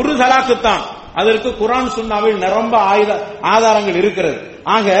அது ஒரு தலாக்கு தான். அதற்கு குர்ஆன் சுன்னாவில் நிரம்ப ஆதாரங்கள் இருக்கிறது.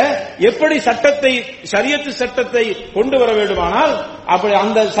 ஆக எப்படி சட்டத்தை ஷரியத்து சட்டத்தை கொண்டு வர வேண்டுமானால் அப்படி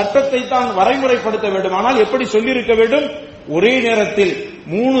அந்த சட்டத்தை தான் வரைமுறைப்படுத்த வேண்டுமானால் எப்படி சொல்லியிருக்க வேண்டும்? ஒரே நேரத்தில்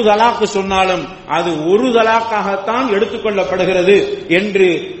 3 தலாக்கு சொன்னாலும் அது ஒரு தலாக்காகத்தான் எடுத்துக்கொள்ளப்படுகிறது என்று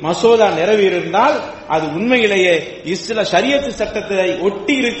மசோதா நிறைவேறியிருந்தால் அது உண்மையிலேயே ஷரியத்து சட்டத்தை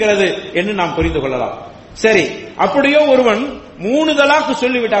ஒட்டி இருக்கிறது என்று நாம் புரிந்து கொள்ளலாம். சரி, அப்படியோ ஒருவன் 3 தலாக்கு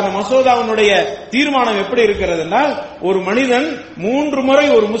சொல்லிவிட்டார். மசோதாவுடைய தீர்மானம் எப்படி இருக்கிறது என்றால், ஒரு மனிதன் 3 முறை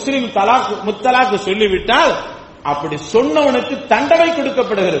ஒரு முஸ்லிம் முத்தலாக்கு சொல்லிவிட்டால் அப்படி சொன்னவனுக்கு தண்டனை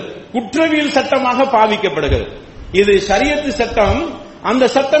கொடுக்கப்படுகிறது, குற்றவியல் சட்டமாக பாவிக்கப்படுகிறது. இது ஷரியத்து சட்டம். அந்த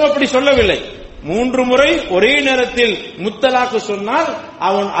சட்டம் அப்படி சொல்லவில்லை. 3 முறை ஒரே நேரத்தில் முத்தலாக்கு சொன்னால்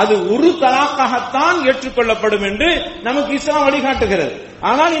அவன் அது ஒரு தலாக்காகத்தான் ஏற்றுக்கொள்ளப்படும் என்று நமக்கு இஸ்லாம் வழிகாட்டுகிறது.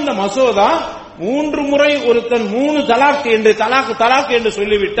 ஆனால் இந்த மசோதா 3 முறை ஒருத்தன் 3 தலாக் என்று தலாக்கு என்று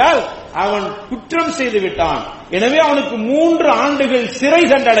சொல்லிவிட்டால் அவன் குற்றம் செய்து விட்டான். எனவே அவனுக்கு 3 ஆண்டுகள் சிறை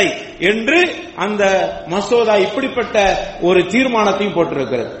தண்டனை என்று அந்த மசோதா இப்படிப்பட்ட ஒரு தீர்மானத்தையும்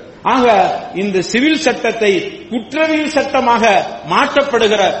போட்டிருக்கிறது. ஆக இந்த சிவில் சட்டத்தை குற்றவியல் சட்டமாக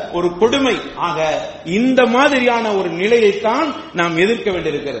மாற்றப்படுகிற ஒரு கொடுமை. ஆக இந்த மாதிரியான ஒரு நிலையைத்தான் நாம் எதிர்க்க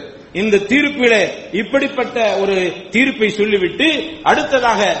வேண்டியிருக்கிறது. இந்த தீர்ப்பிலே இப்படிப்பட்ட ஒரு தீர்ப்பை சொல்லிவிட்டு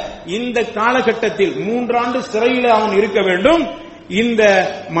அடுத்ததாக இந்த காலகட்டத்தில் 3 ஆண்டு சிறையில் அவன் இருக்க வேண்டும். இந்த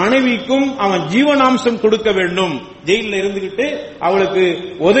மனைவிக்கும் அவன் ஜீவனாம்சம் கொடுக்க வேண்டும். ஜெயிலில் இருந்துகிட்டு அவளுக்கு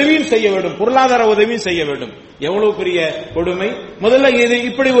உதவியும் செய்ய வேண்டும், பொருளாதார உதவியும் செய்ய வேண்டும். எவ்வளவு பெரிய கொடுமை! முதல்ல இது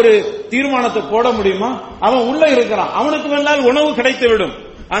இப்படி ஒரு தீர்மானத்தை போட முடியுமா? அவன் உள்ள இருக்கிறான், அவனுக்கு வேண்டால் உணவு கிடைத்துவிடும்.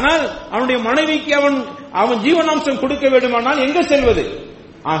 ஆனால் அவனுடைய மனைவிக்கு அவன் ஜீவனாம்சம் கொடுக்க வேண்டுமானால் எங்க செல்வது?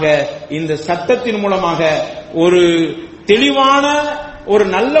 ஆக இந்த சட்டத்தின் மூலமாக ஒரு தெளிவான ஒரு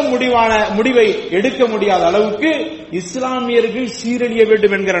நல்ல முடிவை எடுக்க முடியாத அளவுக்கு இஸ்லாமியர்கள் சீரழிய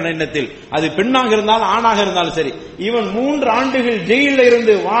வேண்டும் என்கிற எண்ணத்தில், அது பெண்ணாக இருந்தாலும் ஆணாக இருந்தாலும் சரி, இவன் 3 ஆண்டுகள் ஜெயிலில்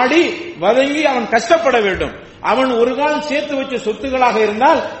இருந்து வாடி வதங்கி அவன் கஷ்டப்பட வேண்டும். அவன் ஒரு கால் சேர்த்து வச்ச சொத்துக்களாக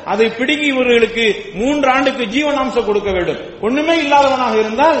இருந்தால் அதை பிடுங்கி இவர்களுக்கு 3 ஆண்டுக்கு ஜீவனாம்சம் கொடுக்க வேண்டும். ஒண்ணுமே இல்லாதவனாக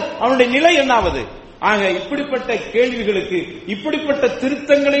இருந்தால் அவனுடைய நிலை என்னாவது? ஆக இப்படிப்பட்ட கேள்விகளுக்கு இப்படிப்பட்ட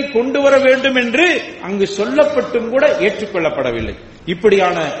திருத்தங்களை கொண்டு வர வேண்டும் என்று அங்கு சொல்லப்பட்டும் கூட ஏற்றுக்கொள்ளப்படவில்லை.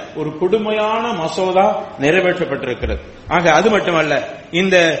 இப்படியான ஒரு கொடுமையான மசோதா நிறைவேற்றப்பட்டிருக்கிறது. ஆக அது மட்டுமல்ல,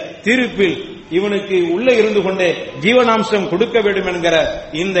 இந்த தீர்ப்பில் இவனுக்கு உள்ளே இருந்து கொண்டே ஜீவனாம்சம் கொடுக்க வேண்டும் என்கிற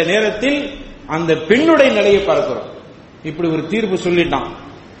இந்த நேரத்தில் அந்த பெண்ணுடைய நிலையை பார்க்கிறோம். இப்படி ஒரு தீர்ப்பு சொல்லிட்டான்,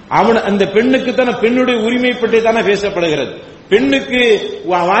 அந்த பெண்ணுக்கு தானே பெண்ணுடைய உரிமை பற்றி தானே பேசப்படுகிறது. பெண்ணுக்கு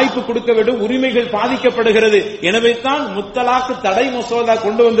வாய்ப்பு கொடுக்க வேண்டும், உரிமைகள் பாதிக்கப்படுகிறது. எனவே தான் முத்தலாக்கு தடை மசோதா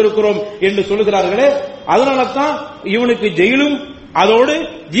கொண்டு வந்திருக்கிறோம் என்று சொல்லுகிறார்களே. அதனால தான் இவனுக்கு ஜெயிலும் அதோடு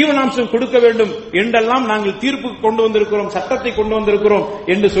ஜீவனாம்சம் கொடுக்க வேண்டும் என்றெல்லாம் நாங்கள் தீர்ப்பு கொண்டு வந்திருக்கிறோம், சட்டத்தை கொண்டு வந்திருக்கிறோம்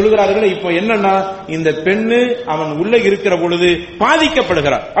என்று சொல்லுகிறார்களே. இப்போ என்னன்னா, இந்த பெண்ணு அவன் உள்ள இருக்கிற பொழுது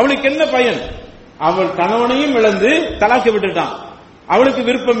பாதிக்கப்படுகிறார். அவளுக்கு என்ன பயன்? அவள் கணவனையும் இழந்து தலாக்கு விட்டுட்டான். அவளுக்கு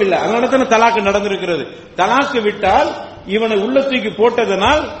விருப்பம் இல்லை, அதனால தானே தலாக்கு நடந்திருக்கிறது. தலாக்கு விட்டால் இவனை உள்ள தூக்கி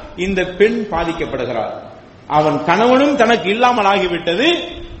போட்டதனால் இந்த பெண் பாதிக்கப்படுகிறார். அவன் கணவனும் தனக்கு இல்லாமல் ஆகிவிட்டது.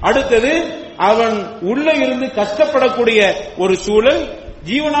 அடுத்தது அவன் உள்ள இருந்து கஷ்டப்படக்கூடிய ஒரு சூழல்.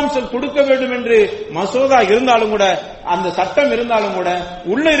 ஜீவனாம்சம் கொடுக்க வேண்டும் என்று மசோதா இருந்தாலும் கூட, அந்த சட்டம் இருந்தாலும் கூட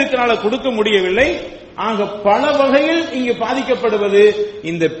உள்ள இருக்கிறனால கொடுக்க முடியவில்லை. ஆக பல வகையில் இங்கு பாதிக்கப்படுவது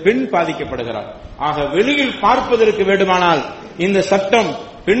இந்த பெண் பாதிக்கப்படுகிறார். ஆக வெளியில் பார்ப்பதற்கு வேண்டுமானால் இந்த சட்டம்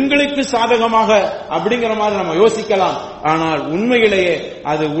பெண்களுக்கு சாதகமாக அப்படிங்கிற மாதிரி நம்ம யோசிக்கலாம். ஆனால் உண்மையிலேயே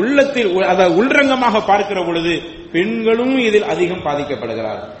அது உள்ளத்தில் அதை உள்ரங்கமாக பார்க்கிற பொழுது பெண்களும் இதில் அதிகம்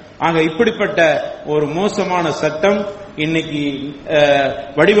பாதிக்கப்படுகிறார்கள். ஆக இப்படிப்பட்ட ஒரு மோசமான சட்டம் இன்னைக்கு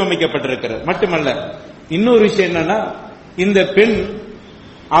வடிவமைக்கப்பட்டிருக்கிறது. மட்டுமல்ல, இன்னொரு விஷயம் என்னன்னா, இந்த பெண்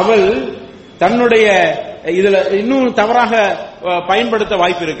அவள் தன்னுடைய இதுல இன்னும் தவறாக பயன்படுத்த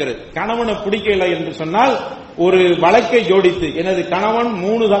வாய்ப்பு இருக்கிறது. கணவனை பிடிக்கல என்று சொன்னால் ஒரு வழக்கை ஜோடித்து, எனது கணவன்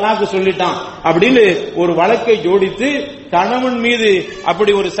 3 தலாக்கு சொல்லிட்டான் அப்படின்னு ஒரு வழக்கை ஜோடித்து கணவன் மீது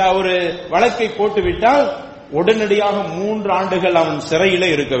அப்படி ஒரு வழக்கை போட்டுவிட்டால் உடனடியாக 3 ஆண்டுகள் அவன் சிறையில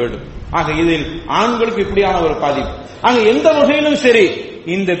இருக்க வேண்டும். ஆக இதில் ஆண்களுக்கு இப்படியான ஒரு பாதிப்பு. ஆக எந்த வகையிலும் சரி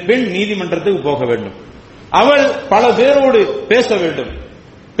இந்த பெண் நீதிமன்றத்துக்கு போக வேண்டும். அவள் பல பேரோடு பேச வேண்டும்.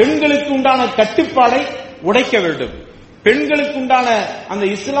 பெண்களுக்கு உண்டான கட்டுப்பாடை உடைக்க வேண்டும். பெண்களுக்கு உண்டான அந்த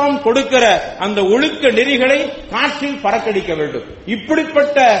இஸ்லாம் கொடுக்கிற அந்த ஒழுக்க நெறிகளை காற்றில் பறக்கடிக்க வேண்டும்.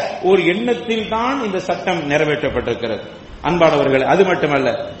 இப்படிப்பட்ட ஒரு எண்ணத்தில் தான் இந்த சட்டம் நிறைவேற்றப்பட்டிருக்கிறது. அன்பானவர்கள், அது மட்டுமல்ல,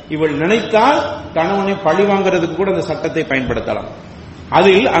 இவள் நினைத்தால் கணவனை பழி வாங்குறதுக்கு கூட அந்த சட்டத்தை பயன்படுத்தலாம்.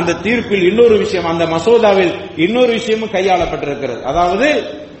 அதில் அந்த தீர்ப்பில் இன்னொரு விஷயம், அந்த மசோதாவில் இன்னொரு விஷயமும் கையாளப்பட்டிருக்கிறது. அதாவது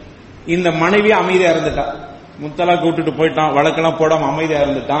இந்த மனைவி அமைதியா இருந்துட்டா, முத்தலாக்கு விட்டுட்டு போயிட்டான், வழக்கெல்லாம் போடாம அமைதியா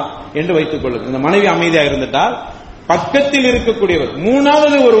இருந்துட்டான் என்று வைத்துக் கொள்ளுங்க. இந்த மனைவி அமைதியா இருந்துட்டால் பக்கத்தில் இருக்கக்கூடியவர்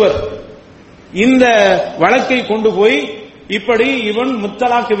 3வது ஒருவர் இந்த வழக்கை கொண்டு போய் இப்படி இவன்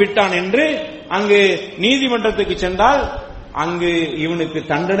முத்தலாக்கு விட்டான் என்று அங்கு நீதிமன்றத்துக்கு சென்றால் அங்கு இவனுக்கு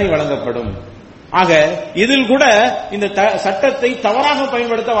தண்டனை வழங்கப்படும். ஆக இதில் கூட இந்த சட்டத்தை தவறாக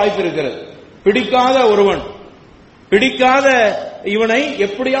பயன்படுத்த வாய்ப்பு இருக்கிறது. பிடிக்காத ஒருவன், பிடிக்காத இவனை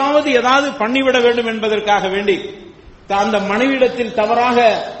எப்படியாவது ஏதாவது பண்ணிவிட வேண்டும் என்பதற்காக வேண்டி அந்த மனைவியிடத்தில் தவறாக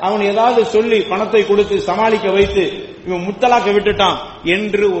அவன் ஏதாவது சொல்லி பணத்தை கொடுத்து சமாளிக்க வைத்து இவன் முத்தலாக்க விட்டுட்டான்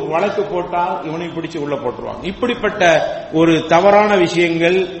என்று ஒரு வழக்கு போட்டால் இவனை பிடிச்சு உள்ள போட்டுருவாங்க. இப்படிப்பட்ட ஒரு தவறான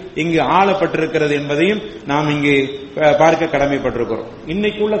விஷயங்கள் இங்கு ஆளப்பட்டிருக்கிறது என்பதையும் நாம் இங்கு பார்க்க கடமைப்பட்டிருக்கிறோம்.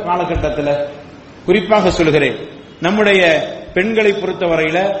 இன்னைக்கு உள்ள காலகட்டத்தில் குறிப்பாக சொல்கிறேன், நம்முடைய பெண்களை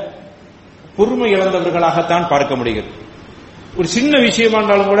பொறுத்தவரையில பொறுமை இழந்தவர்களாகத்தான் பார்க்க முடிகிறது. ஒரு சின்ன விஷயமா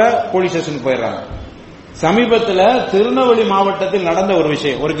இருந்தாலும் கூட போலீஸ் ஸ்டேஷனுக்கு போயிடுறாங்க. சமீபத்தில் திருநெல்வேலி மாவட்டத்தில் நடந்த ஒரு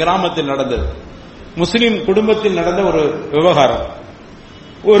விஷயம், ஒரு கிராமத்தில் நடந்தது. முஸ்லிம் குடும்பத்தில் நடந்த ஒரு விவகாரம்.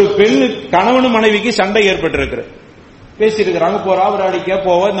 ஒரு பெண்ணு கணவன் மனைவிக்கு சண்டை ஏற்பட்டிருக்கிறது. பேசியிருக்கிறாங்க, போறா ஒரு அடிக்க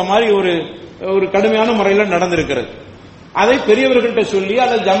போவ, இந்த மாதிரி ஒரு கடுமையான முறையில் நடந்திருக்கிறது. அதை பெரியவர்கள்ட்ட சொல்லி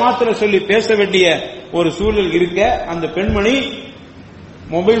அல்லது ஜமாத்துல சொல்லி பேச வேண்டிய ஒரு சூழல் இருக்க, அந்த பெண்மணி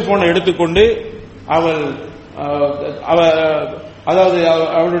மொபைல் போனை எடுத்துக்கொண்டு அதாவது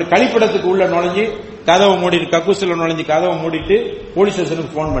அவளுடைய கழிப்பிடத்துக்கு உள்ள நுழைஞ்சு கதவை மூடிட்டு, கக்கூசில நுழைஞ்சு கதவை மூடிட்டு போலீஸ்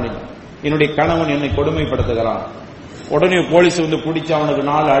ஸ்டேஷனுக்கு போன் பண்ணிங்க, என்னுடைய கணவன் என்னை கொடுமைப்படுத்துகிறான். உடனே போலீஸ் வந்து பிடிச்சு அவனுக்கு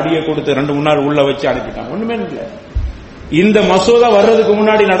 4 அடியை கொடுத்து 2-3 நாள் உள்ள வச்சு அனுப்பிட்டான். ஒண்ணுமே இல்லை. இந்த மசோதா வர்றதுக்கு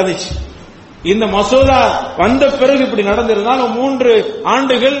முன்னாடி நடந்துச்சு. இந்த மசோதா வந்த பிறகு இப்படி நடந்திருந்தால் 3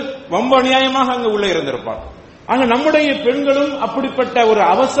 ஆண்டுகள் வம்ப அநியாயமாக அங்கு உள்ள இருந்திருப்பார். ஆக நம்முடைய பெண்களும் அப்படிப்பட்ட ஒரு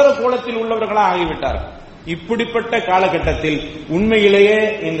அவசர கோலத்தில் உள்ளவர்களாக ஆகிவிட்டார்கள். இப்படிப்பட்ட காலகட்டத்தில் உண்மையிலேயே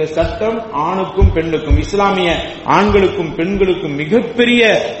இந்த சட்டம் ஆணுக்கும் பெண்ணுக்கும், இஸ்லாமிய ஆண்களுக்கும் பெண்களுக்கும் மிகப்பெரிய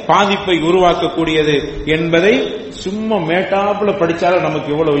பாதிப்பை உருவாக்கக்கூடியது என்பதை சும்மா மேட்டாப்புல படிச்சாலும்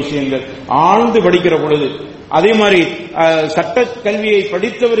நமக்கு எவ்வளவு விஷயங்கள் ஆழ்ந்து படிக்கிற பொழுது, அதே மாதிரி சட்ட கல்வியை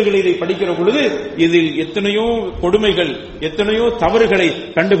படித்தவர்கள் இதை படிக்கிற பொழுது இதில் எத்தனையோ கொடுமைகள், எத்தனையோ தவறுகளை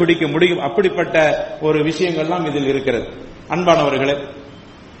கண்டுபிடிக்க முடியும். அப்படிப்பட்ட ஒரு விஷயங்கள்லாம் இதில் இருக்கிறது. அன்பானவர்களே,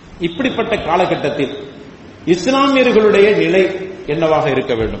 இப்படிப்பட்ட காலகட்டத்தில் இஸ்லாமியர்களுடைய நிலை என்னவாக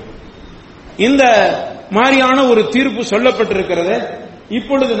இருக்க வேண்டும்? இந்த மாதிரியான ஒரு தீர்ப்பு சொல்லப்பட்டிருக்கிறது.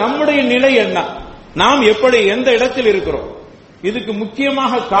 இப்பொழுது நம்முடைய நிலை என்ன? நாம் எப்படி, எந்த இடத்தில் இருக்கிறோம்? இதுக்கு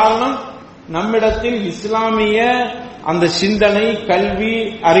முக்கியமாக காரணம் நம்மிடத்தில் இஸ்லாமிய அந்த சிந்தனை, கல்வி,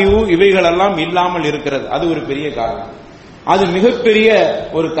 அறிவு இவைகளெல்லாம் இல்லாமல் இருக்கிறது. அது ஒரு பெரிய காரணம். அது மிகப்பெரிய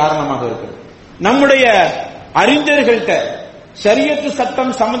ஒரு காரணமாக இருக்கிறது. நம்முடைய அறிஞர்கள்ட்ட ஷரியத்து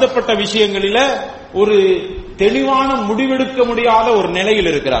சட்டம் சம்பந்தப்பட்ட விஷயங்களில ஒரு தெளிவான முடிவெடுக்க முடியாத ஒரு நிலையில்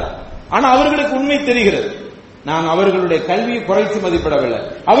இருக்கிறார். ஆனா அவர்களுக்கு உண்மை தெரிகிறது. நான் அவர்களுடைய கல்வியை குறைத்து மதிப்பிடவில்லை,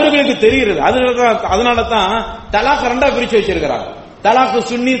 அவர்களுக்கு தெரிகிறது. அதனால தான் தலாக் 2 பிரிச்சு வச்சிருக்கிறாங்க. தலாக்கு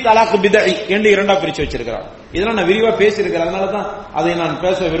சுன்னி, தலாக்கு பிதஇ என்று 2 பிரிச்சு வச்சிருக்கிறார். இதெல்லாம் நான் விரிவா பேசியிருக்கிறேன், அதனால தான் அதை நான்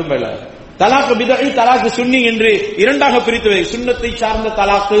பேச விரும்பல. தலாக்கு பிதஇ, தலாக்கு சுன்னி என்று 2ஆக பிரித்து, சுன்னத்தை சார்ந்த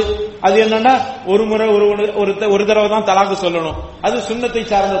தலாக்கு அது என்னன்னா ஒரு முறை ஒரு தடவை தான் தலாக்கு சொல்லணும், அது சுன்னத்தை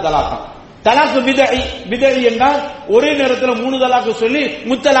சார்ந்த தலாக்கம். தலாக்கு பிதஇ, பிதஇ என்றால் ஒரே நேரத்தில் 3 தலாக்கு சொல்லி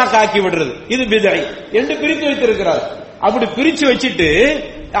முத்தலாக்கு ஆக்கி விடுறது, இது பிதஇ என்று பிரித்து வைத்திருக்கிறார். அப்படி பிரிச்சு வச்சுட்டு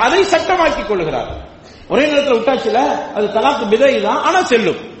அதை சட்டமாக்கி கொள்ளுகிறார். ஒரே நேரத்தில் விட்டாச்சுல, அது தலாக்கு பிதஇ தான், ஆனா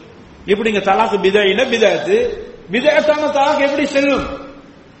செல்லும். இப்படிங்க தலாக்கு பிதஇன பிதஅத்து, பிதஅத்தான தலாக் எப்படி செல்லும்?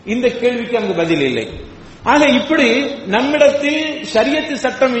 இந்த கேள்விக்கு அங்கு பதில் இல்லை. ஆக இப்படி நம்மிடத்தில் ஷரியத்து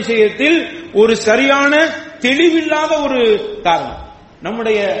சட்டம் விஷயத்தில் ஒரு சரியான தெளிவில்லாத ஒரு காரணம்.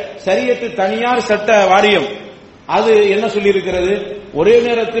 நம்முடைய ஷரியத்து தனியார் சட்ட வாரியம் அது என்ன சொல்லி இருக்கிறது? ஒரே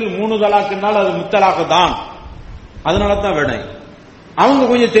நேரத்தில் 3 தலாக்குனால் அது முத்தலாக்கு தான், அதனால தான் வேணும். அவங்க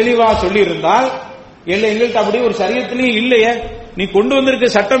கொஞ்சம் தெளிவா சொல்லி இருந்தால், எங்கள்கிட்ட அப்படியே ஒரு ஷரியத்திலேயே இல்லையே, நீ கொண்டு வந்திருக்க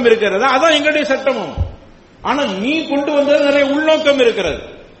சட்டம் இருக்கிறதா, அதான் எங்களுடைய சட்டமும். ஆனா நீ கொண்டு வந்தது நிறைய உள்நோக்கம் இருக்கிறது.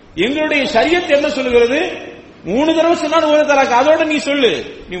 எங்களுடைய ஷரியத் என்ன சொல்லுகிறது? 3 தடவை சொன்னாலும் ஒரு தலாக்கு, அதோட நீ சொல்லு.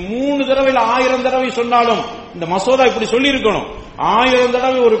 நீ 3 தடவை 1000 தடவை சொன்னாலும், இந்த மசோதா இப்படி சொல்லி இருக்கணும், 1000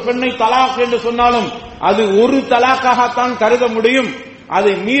 தடவை ஒரு பெண்ணை தலாக் என்று சொன்னாலும் அது ஒரு தலாக்காகத்தான் கருத முடியும்.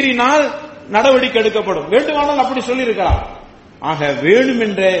 அதை மீறினால் நடவடிக்கை எடுக்கப்படும். வேண்டுமானால் அப்படி சொல்லி இருக்கலாம். ஆக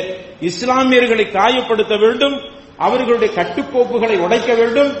வேண்டுமென்ற இஸ்லாமியர்களை காயப்படுத்த வேண்டும், அவர்களுடைய கட்டுக்கோப்புகளை உடைக்க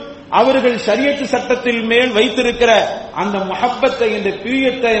வேண்டும், அவர்கள் ஷரியத்து சட்டத்தில் மேல் வைத்திருக்கிற அந்த முஹப்பத்தை, இந்த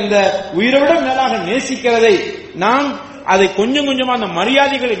பிரியத்தை, இந்த உயிரோட மேலாக நேசிக்கிறதை நாம் அதை கொஞ்சம் கொஞ்சமா அந்த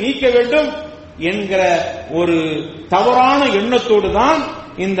மரியாதைகளை நீக்க வேண்டும் என்கிற ஒரு தவறான எண்ணத்தோடு தான்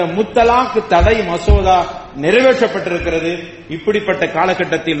இந்த முத்தலாக்கு தடை மசோதா நிறைவேற்றப்பட்டிருக்கிறது. இப்படிப்பட்ட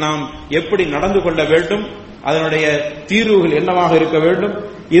காலகட்டத்தில் நாம் எப்படி நடந்து கொள்ள வேண்டும், அதனுடைய தீர்வுகள் என்னவாக இருக்க வேண்டும்,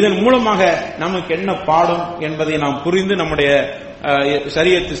 இதன் மூலமாக நமக்கு என்ன பாடம் என்பதை நாம் புரிந்து நம்முடைய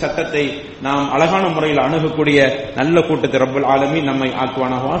ஷரியத்து சட்டத்தை நாம் அழகான முறையில் அணுகக்கூடிய நல்ல கூட்டத்தை ரப்பல் ஆலமீன் நம்மை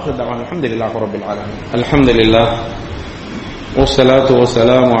ஆக்குவானாக. அல்ஹம்துலில்லாஹி ரப்பில் ஆலமீன். அல்ஹம்துலில்லாஹ் வஸ்ஸலாத்து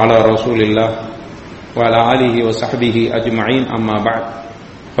வஸ்ஸலாமு அலா ரசூலில்லாஹ் வ அலா ஆலிஹி வ ஸஹ்பிஹி அஜ்மஈன். அம்மா பஅத்.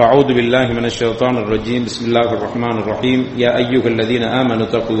 ஃபஅஊது பில்லாஹி மினஷ் ஷைத்தானிர் ரஜீம். பிஸ்மில்லாஹிர் ரஹ்மானிர் ரஹீம். யா அய்யுஹல்லதீன ஆமனு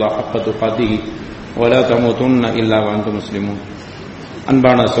தக்குல்லாஹ ஹக்க துகாத்திஹி வ லா தமூதுன்ன இல்லா வ அன்தும் முஸ்லிமூன்.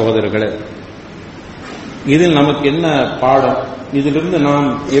 அன்பான சகோதரர்களே, இதில் நமக்கு என்ன பாடம், இதிலிருந்து நாம்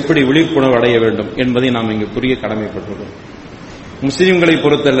எப்படி விழிப்புணர்வு அடைய வேண்டும் என்பதை நாம் இங்கு புரிய கடமைப்பட்டுள்ளோம். முஸ்லிம்களை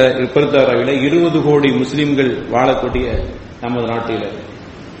பொறுத்தவரையில் 20 கோடி முஸ்லிம்கள் வாழக்கூடிய நமது நாட்டில்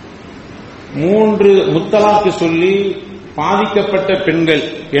 3 முத்தலாக்கு சொல்லி பாதிக்கப்பட்ட பெண்கள்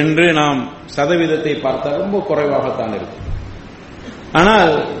என்று நாம் சதவீதத்தை பார்த்தால் ரொம்ப குறைவாகத்தான் இருக்கு.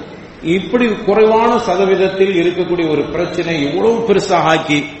 ஆனால் இப்படி குறைவான சதவீதத்தில் இருக்கக்கூடிய ஒரு பிரச்சனை எவ்வளவு பெருசாக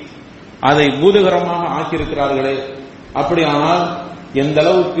ஆக்கி அதை பூதகரமாக ஆக்கியிருக்கிறார்களே. அப்படியானால் எந்த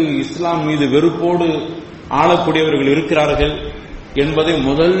அளவுக்கு இஸ்லாம் மீது வெறுப்போடு ஆளக்கூடியவர்கள் இருக்கிறார்கள் என்பதை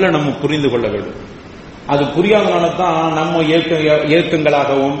முதல்ல நம்ம புரிந்து கொள்ள வேண்டும். அது புரியாதனால தான் நம்ம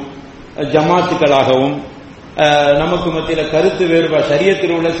இயக்கங்களாகவும் ஜமாத்துக்களாகவும் நமக்கு மத்தியில கருத்து வேறுபாடு,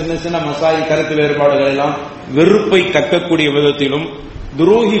 ஷரியத்தில் உள்ள சின்ன சின்ன மசாயி கருத்து வேறுபாடுகள் எல்லாம் வெறுப்பை கக்கக்கூடிய விதத்திலும்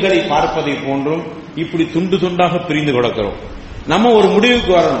துரோகிகளை பார்ப்பதை போன்றும் இப்படி துண்டு துண்டாக பிரிந்து கொடுக்கிறோம். நம்ம ஒரு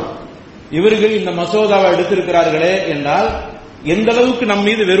முடிவுக்கு வரணும். இவர்கள் இந்த மசோதாவை எடுத்திருக்கிறார்களே என்றால் எந்த அளவுக்கு நம்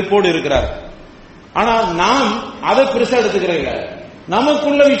மீது வெறுப்போடு இருக்கிறார். ஆனா நாம் அதை பெருசா எடுத்துக்கிறீங்க.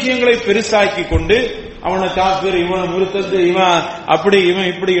 நமக்குள்ள விஷயங்களை பெருசாக்கி கொண்டு அவனை காப்பீர், இவன் முறுத்தது, இவன் அப்படி, இவன்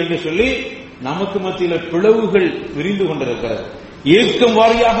இப்படி என்று சொல்லி நமக்கு மத்தியில பிளவுகள் விரிந்து கொண்டிருக்கிறது. ஏக்கம்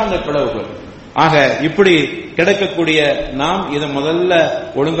வாரியாக அந்த பிளவுகள். ஆக இப்படி கிடக்கக்கூடிய நாம் இதை முதல்ல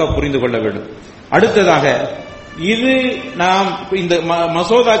ஒழுங்கா புரிந்து கொள்ள வேண்டும். அடுத்ததாக, இது நாம் இந்த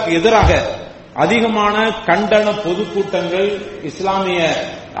மசோதாக்கு எதிராக அதிகமான கண்டன பொதுக்கூட்டங்கள் இஸ்லாமிய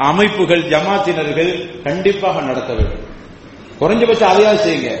அமைப்புகள் ஜமாத்தினர்கள் கண்டிப்பாக நடத்த வேண்டும். குறைஞ்சபட்சம் அதையாவது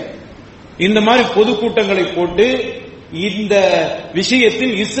செய்யுங்க. இந்த மாதிரி பொதுக்கூட்டங்களை போட்டு இந்த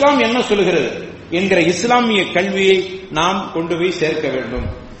விஷயத்தில் இஸ்லாம் என்ன சொல்லுகிறது என்கிற இஸ்லாமிய கல்வியை நாம் கொண்டு போய் சேர்க்க வேண்டும்.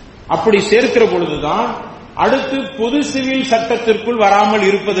 அப்படி சேர்க்கிற பொழுதுதான் அடுத்து பொது சிவில் சட்டத்திற்குள் வராமல்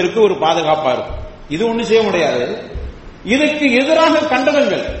இருப்பதற்கு ஒரு பாதுகாப்பா இருக்கும். இது ஒண்ணு செய்ய முடியாது. இதற்கு எதிராக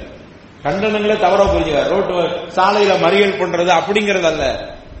கண்டனங்களை தவறா புரிஞ்சுக்கார். ரோட்டு சாலையில மறியல் பண்றது அப்படிங்கிறது அல்ல.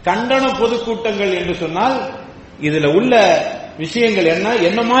 கண்டன பொதுக்கூட்டங்கள் என்று சொன்னால் இதுல உள்ள விஷயங்கள்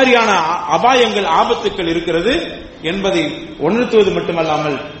என்ன மாதிரியான அபாயங்கள், ஆபத்துக்கள் இருக்கிறது என்பதை உணர்த்துவது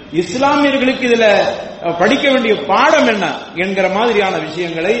மட்டுமல்லாமல் இஸ்லாமியர்களுக்கு இதுல படிக்க வேண்டிய பாடம் என்ன என்கிற மாதிரியான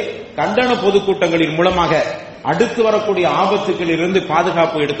விஷயங்களை கண்டன பொதுக்கூட்டங்களின் மூலமாக அடுத்து வரக்கூடிய ஆபத்துக்களில் இருந்து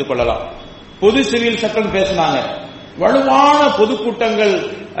பாதுகாப்பு எடுத்துக் கொள்ளலாம். பொது சிவில் சட்டம் பேசினாங்க. வலுவான பொதுக்கூட்டங்கள்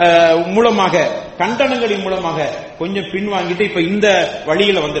மூலமாக, கண்டனங்களின் மூலமாக கொஞ்சம் பின்வாங்கிட்டு இப்ப இந்த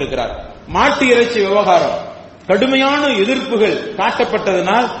வழியில வந்திருக்கிறார். மாட்டு இறைச்சி விவகாரம் கடுமையான எதிர்ப்புகள்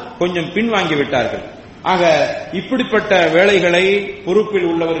காட்டப்பட்டதனால் கொஞ்சம் பின்வாங்கி விட்டார்கள். ஆக இப்படிப்பட்ட வேலைகளை பொறுப்பில்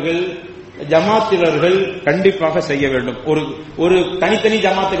உள்ளவர்கள், ஜமாத்தினர்கள் கண்டிப்பாக செய்ய வேண்டும். ஒரு தனித்தனி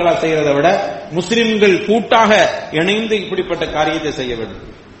ஜமாத்துகளா செய்யறதை விட முஸ்லிம்கள் கூட்டாக இணைந்து இப்படிப்பட்ட காரியத்தை செய்ய வேண்டும்.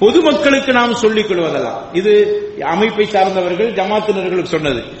 பொதுமக்களுக்கு நாம் சொல்லிக் கொள்வதெல்லாம், இது அமைப்பை சார்ந்தவர்கள் ஜமாத்தினர்களுக்கு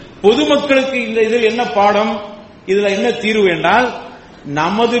சொன்னது. பொதுமக்களுக்கு இந்த இதில் என்ன பாடம், இதுல என்ன தீர்வு என்றால்,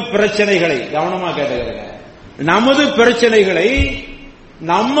 நமது பிரச்சனைகளை கவனமா கேட்டுக்கிறேன். நமது பிரச்சனைகளை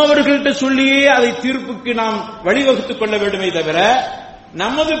நம்மவர்கள்ட்ட சொல்லியே அதை தீர்ப்புக்கு நாம் வழிவகுத்துக் கொள்ள வேண்டுமே தவிர,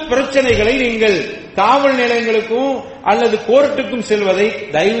 நமது பிரச்சனைகளை நீங்கள் காவல் நிலையங்களுக்கும் அல்லது கோர்ட்டுக்கும் செல்வதை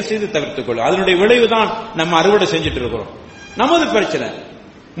தயவு செய்து தவிர்த்துக் கொள்ளும். அதனுடைய விளைவுதான் நம்ம அறுவடை செஞ்சுட்டு இருக்கிறோம். நமது பிரச்சனை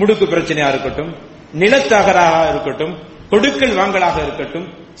முடுக்கு பிரச்சனையா இருக்கட்டும், நிலத்தகராக இருக்கட்டும், கொடுக்கல் வாங்கலாக இருக்கட்டும்,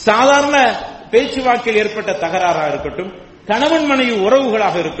 சாதாரண பேச்சுவாக்கில் ஏற்பட்ட தகராறாக இருக்கட்டும், கணவன் மனைவி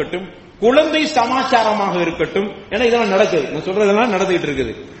உறவுகளாக இருக்கட்டும், குழந்தை சமாச்சாரமாக இருக்கட்டும், ஏன்னா இதெல்லாம் நடக்குது, நான் சொல்றதெல்லாம் நடந்துகிட்டு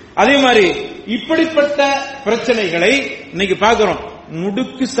இருக்குது. அதே மாதிரி இப்படிப்பட்ட பிரச்சனைகளை இன்னைக்கு பார்க்கிறோம்.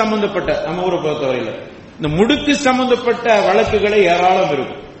 முடுக்கு சம்பந்தப்பட்ட நம்ம ஊரை பொறுத்தவரையில் இந்த முடுக்கு சம்பந்தப்பட்ட வழக்குகளை ஏராளம்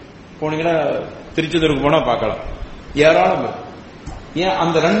இருக்கும். போனீங்கன்னா திருச்செந்தூருக்கு போனா பார்க்கலாம், ஏராளம் இருக்கும். ஏன்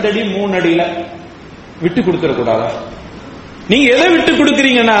அந்த 2 அடி 3 அடியில விட்டு கொடுத்துடக்கூடாதா? நீங்க எதை விட்டு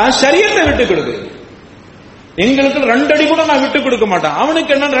கொடுக்கறீங்கன்னா ஷரியத்தை விட்டு கொடுக்குறீங்க. எங்களுக்கு 2 அடி கூட நான் விட்டு கொடுக்க மாட்டேன்.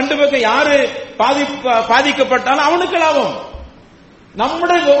 அவனுக்கு என்ன 2 பக்கம் யாரு பாதிக்கப்பட்டாலும் அவனுக்கு லாபம்.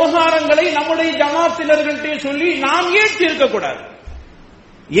 நம்முடைய விவகாரங்களை நம்முடைய ஜமாத்தினர்கள்ட்டே சொல்லி நாம் ஏன் தீர்க்க கூடாது?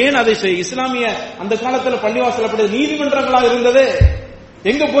 ஏன் அதை இஸ்லாமிய அந்த காலத்துல பள்ளிவாசல் அப்படி நீதிமன்றங்களாக இருந்தது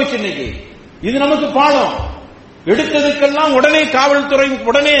எங்க போச்சு இன்னைக்கு? இது நமக்கு பாடம். எடுத்ததுக்கெல்லாம் உடனே காவல்துறை,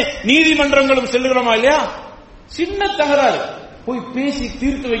 உடனே நீதிமன்றங்களும் செல்லுகிறோமா இல்லையா? சின்ன தகராறு போய் பேசி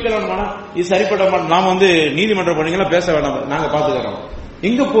தீர்த்து வைக்கலாமா? இது சரிப்பட மாட்டோம். நாம நீதிமன்றம் போனீங்களா, பேச வேண்டாம், நாங்க பாத்துக்கிறோம்.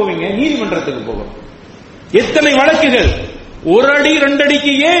 எங்க போவீங்க? நீதிமன்றத்துக்கு போகிறோம். எத்தனை வழக்குகள் 1 அடி 2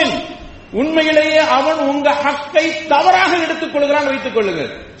 அடிக்கு ஏன்? உண்மையிலேயே அவன் உங்க ஹக்கை தவறாக எடுத்துக் கொள்கிறான் வைத்துக் கொள்ளுங்கள்,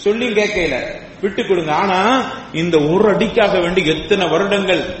 சொல்லி கேட்கல, விட்டுக் கொடுங்க. ஆனா இந்த 1 அடிக்காக வேண்டி எத்தனை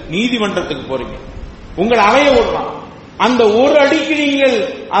வருடங்கள் நீதிமன்றத்துக்கு போறீங்க? உங்களை அலைய விடுறான். அந்த 1 அடிக்கு நீங்கள்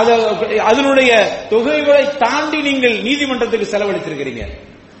அதனுடைய தொகைகளை தாண்டி நீங்கள் நீதிமன்றத்துக்கு செலவழித்திருக்கிறீங்க.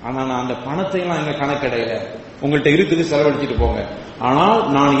 ஆனா நான் அந்த பணத்தை எல்லாம் எங்க கணக்கடையில உங்கள்கிட்ட இருக்குது, செலவழிச்சிட்டு போங்க. ஆனால்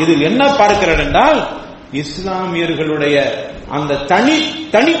நான் இதில் என்ன பார்க்கிறேன் என்றால், இஸ்லாமியர்களுடைய அந்த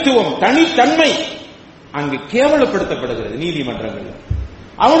தனித்துவம், தனித்தன்மை அங்கு கேவலப்படுத்தப்படுகிறது நீதிமன்றங்கள்.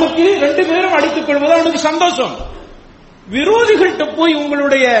 அவனுக்கு 2 பேரும் அடித்துக் கொள்வது அவனுக்கு சந்தோஷம். விரோதிகள்கிட்ட போய்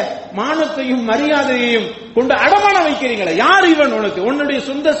உங்களுடைய மானத்தையும் மரியாதையையும் கொண்டு அடமானம் வைக்கிறீங்களா? யார் இவன்? உன்னுடைய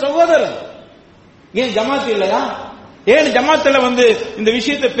சொந்த சகோதரன். ஏன் ஜமாத் இல்லையா? ஏன் ஜமாத்துல இந்த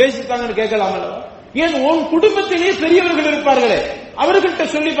விஷயத்தை பேசிட்டாங்கன்னு கேட்கலாமல்ல? ஏன் உன் குடும்பத்திலே பெரியவர்கள் இருப்பார்களே, அவர்கள்ட்ட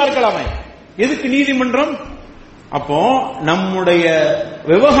சொல்லி பார்க்கலாமே? எதுக்கு நீதிமன்றம்? அப்போ நம்முடைய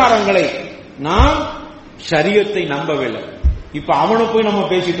விவகாரங்களை நாம் ஷரியத்தை நம்பவில்லை. இப்ப அவனை போய் நம்ம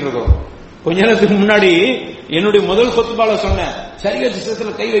பேசிட்டு இருக்கோம். கொஞ்ச நேரத்துக்கு முன்னாடி என்னுடைய முதல் கொத்துபால சொன்ன ஷரியத்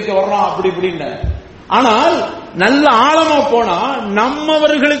சிஸ்டத்துல கை வைக்க வர்றான் அப்படி இப்படின்னு. ஆனால் நல்ல ஆழமா போனா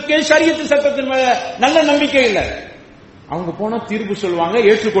நம்மவர்களுக்கே ஷரியத்து சட்டத்தின் மேல நல்ல நம்பிக்கை இல்லை. அவங்க போனா தீர்ப்பு சொல்லுவாங்க,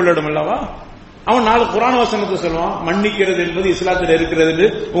 ஏற்றுக்கொள்ளடும் அல்லவா? அவன் 4 குர்ஆன் வசனத்தை சொல்லுவான், மன்னிக்கிறது என்பது இஸ்லாத்துல இருக்கிறது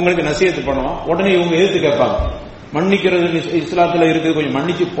உங்களுக்கு நசீஹத் பண்ணுவான். உடனே இவங்க எதிர்த்து கேட்பாங்க, மன்னிக்கிறது இஸ்லாத்துல இருக்குது, கொஞ்சம்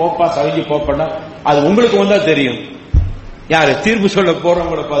மன்னிச்சு போப்பா, சகிச்சு போப்பா. அது உங்களுக்கு வந்தா தெரியும். யாரு தீர்ப்பு சொல்ல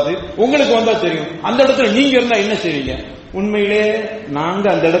போறவங்கள பார்த்து உங்களுக்கு வந்தா தெரியும். அந்த இடத்துல நீங்க இருந்தா என்ன செய்வீங்க? உண்மையிலே நாங்க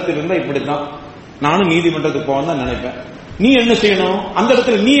அந்த இடத்துல இருந்தா இப்படித்தான், நானும் நீதிமன்றத்துக்கு போவான் தான் நினைப்பேன். நீ என்ன செய்யணும்? அந்த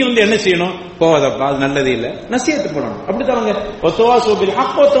இடத்துல நீ என்ன செய்யணும்? போவதப்பா, அது நல்லதே இல்ல, நசீஹத் பண்ணணும். அப்படித்தான்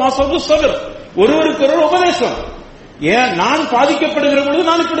ஒருவருக்கு ஒரு உபதேசம். ஏன் நான் பாதிக்கப்படுகிற பொழுது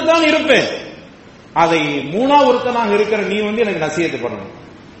நான் இப்படித்தான் இருப்பேன். அதை 3ஆவது ஒருத்தனாக இருக்கிற நீ எனக்கு நசீஹத் பண்ணணும்.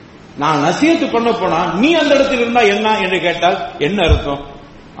 நான் நசீஹத் பண்ண போனா நீ அந்த இடத்தில் இருந்தா என்ன என்று கேட்டால் என்ன அர்த்தம்?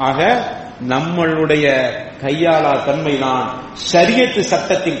 ஆக நம்மளுடைய கையாளா தன்மை தான் ஷரியத்து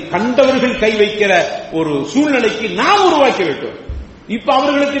சட்டத்தில் கண்டவர்கள் கை வைக்கிற ஒரு சூழ்நிலைக்கு நாம் உருவாக்கி விட்டோம். இப்ப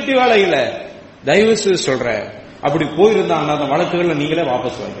அவர்களுக்கு வேலை இல்ல. தயவு செய்து சொல்றேன், அப்படி போயிருந்தாங்க அந்த வழக்குகளை நீங்களே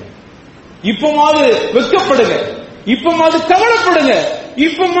வாபஸ் வாங்க. இப்பமாவது வெட்கப்படுங்க, இப்பமாவது கவலைப்படுங்க,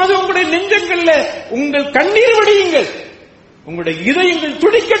 இப்பமாவது உங்களுடைய நெஞ்சங்கள்ல உங்கள் கண்ணீர் வடியுங்கள், உங்களுடைய இதயங்கள்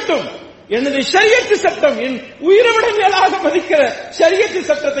துடிக்கட்டும். எனது ஷரியத்து சட்டம் என் உயிரை விட மேலாக மதிக்கிற ஷரியத்து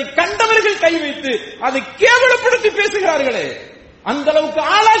சட்டத்தை கண்டவர்கள் கை வைத்து அதை கேவலப்படுத்தி பேசுகிறார்களே, அந்த அளவுக்கு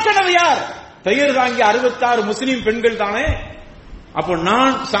ஆளாக்கணவை யார்? பெயர் தாங்கி 66 முஸ்லீம் பெண்கள் தானே. அப்போ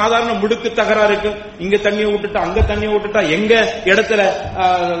நான் சாதாரண முடுக்கு தகராறுக்கு இங்க தண்ணியை விட்டுட்டா அங்க தண்ணியை விட்டுட்டா, எங்க இடத்துல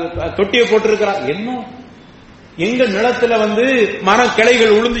தொட்டியை போட்டிருக்கிறா, என்ன எங்க நிலத்துல மர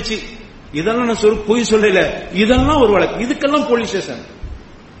கிளைகள் உளுந்துச்சு, இதெல்லாம் நான் பொய் சொல்லல, இதெல்லாம் ஒரு வழக்கு, இதுக்கெல்லாம் போலீஸ் ஸ்டேஷன்.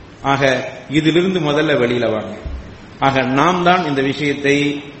 ஆக இதிலிருந்து முதல்ல வெளியில வாங்க. ஆக நாம் தான் இந்த விஷயத்தை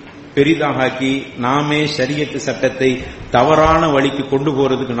பெரிதாகி நாமே ஷரியத்து சட்டத்தை தவறான வழிக்கு கொண்டு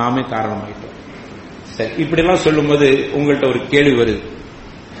போறதுக்கு நாமே காரணமாயிட்டோம். சரி, இப்படி எல்லாம் சொல்லும் போது உங்கள்கிட்ட ஒரு கேள்வி வருது,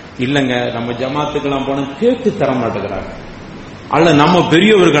 இல்லங்க நம்ம ஜமாத்துக்கெல்லாம் போன கேட்டு தர மாட்டேங்கிறாங்க, அல்ல நம்ம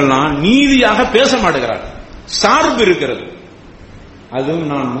பெரியவர்கள்லாம் நீதியாக பேச மாட்டேங்கிறாங்க, சார்பு இருக்கிறது. அதுவும்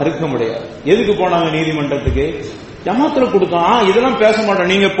நான் மறுக்க முடியாது. எதுக்கு போனாங்க நீதிமன்றத்துக்கு? ஜமாத்துல கொடுத்தோம், இதெல்லாம் பேச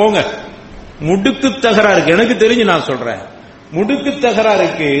மாட்டோம், நீங்க போங்க. முடுக்கு தகராறுக்கு, எனக்கு தெரிஞ்சு நான் சொல்றேன், முடுக்கு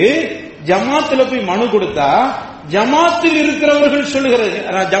தகராறுக்கு ஜமாத்துல போய் மனு கொடுத்தா ஜமாத்தில் இருக்கிறவர்கள் சொல்லுகிறது,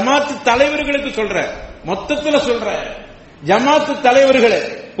 ஜமாத்து தலைவர்களுக்கு சொல்ற, மொத்தத்துல சொல்ற, ஜமாத்து தலைவர்கள்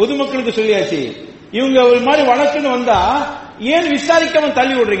பொதுமக்களுக்கு சொல்லியாச்சு. இவங்க ஒரு மாதிரி வழக்குன்னு வந்தா ஏன் விசாரிக்காம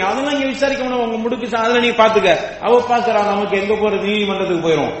தள்ளி விடுறீங்க? அதெல்லாம் இங்க விசாரிக்காம உங்க முடுக்கு, அதெல்லாம் நீங்க பாத்துக்க, அவ பாக்குறா, நமக்கு எங்க போறது, நீதிமன்றத்துக்கு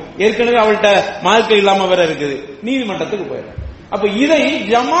போயிடும். ஏற்கனவே அவள்கிட்ட மார்க்கம் இல்லாம வேற இருக்குது, நீதிமன்றத்துக்கு போயிடும். அப்ப இதை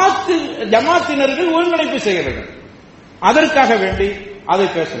ஜமாத்தினர்கள் ஒருங்கிணைப்பு செய்ய வேண்டும். அதற்காக வேண்டி அதை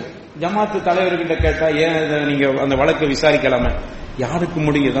பேசணும். ஜமாத்து தலைவர்கிட்ட கேட்டா ஏன் நீங்க அந்த வழக்கை விசாரிக்கலாம, யாருக்கு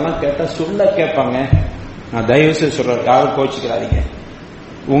முடியும்? இதெல்லாம் கேட்டா சொல்ல கேட்பாங்க. நான் தயவு செய்து சொல்றேன், யாரும் கோச்சுக்கிறாதீங்க.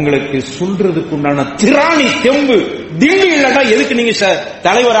 உங்களுக்கு சொல்றதுக்கு உண்டான திராணி தெம்பு தில்லி இல்லடா, எதுக்கு நீங்க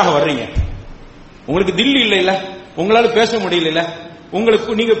தலைவராக வர்றீங்க? உங்களுக்கு தில்லி இல்ல இல்ல, உங்களால பேச முடியல,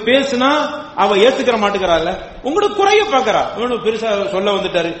 உங்களுக்கு நீங்க பேசினா அவ ஏத்துக்கிற மாட்டேங்கிறாள், உங்களுக்கு குறைய பாக்குறா, பெருசா சொல்ல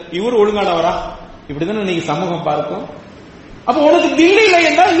வந்துட்டாரு, இவரு ஒழுங்கானவரா, இப்படிதானே நீங்க சமூகம் பார்க்கும். அப்ப உனக்கு தில்லி இல்லை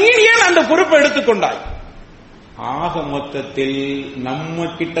என்றால் நீ ஏன் அந்த பொறுப்பை எடுத்துக்கொண்டாய்? ஆக மொத்தத்தில் நம்ம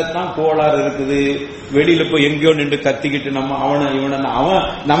கிட்டத்தான் கோளாறு இருக்குது. வெளியில போய் எங்கேயோ நின்று கத்திக்கிட்டு நம்ம அவன்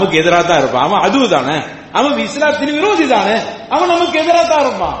நமக்கு எதிராக தான் இருப்பான். அவன் அதுதானே, அவன் இஸ்லாத்தின் விரோதி தானே, அவன் நமக்கு எதிராக தான்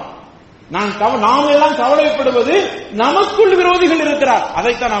இருப்பான். நாம எல்லாம் கவலைப்படுவது நமக்குள் விரோதிகள் இருக்கிறார்,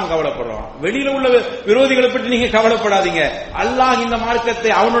 அதைத்தான் நாம் கவலைப்படுறோம். வெளியில உள்ள விரோதிகளை பற்றி நீங்க கவலைப்படாதீங்க. அல்லாஹ் இந்த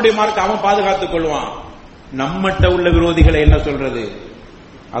மார்க்கத்தை, அவனுடைய மார்க்கத்தை அவன் பாதுகாத்துக் கொள்வான். நம்மகிட்ட உள்ள விரோதிகளை என்ன சொல்றது?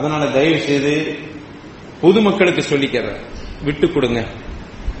 அதனால தயவு செய்து பொதுமக்களுக்கு சொல்லிக்கிற, விட்டு கொடுங்க.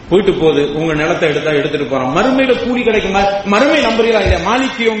 போயிட்டு போகுது, உங்க நிலத்தை எடுத்துட்டு போறோம், மறுமையில கூலி கிடைக்குமா? மறுமை நம்புறீங்களா இல்லையா?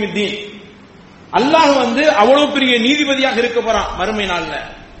 மாலிக் யௌமித்தீன், அல்லாஹ் அவ்வளவு பெரிய நீதிபதியாக இருக்க போறான் மறுமை நாள்ல,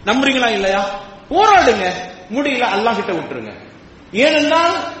 நம்புறீங்களா இல்லையா? போராடுங்க, முடியல அல்லாஹ் கிட்ட விட்டுருங்க.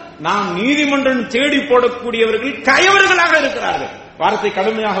 ஏனென்றால் நாம் நீதிமன்றம் தேடி போடக்கூடியவர்கள் கயவர்களாக இருக்கிறார்கள். வார்த்தை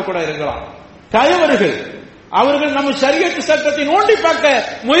கடுமையாக கூட இருக்கலாம். கயவர்கள் அவர்கள் நம்ம ஷரியத் சட்டத்தை நோண்டி பார்க்க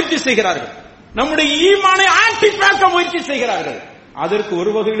முயற்சி செய்கிறார்கள், நம்முடைய ஈமானை ஆட்டி பார்க்க முயற்சி செய்கிறார்கள். அதற்கு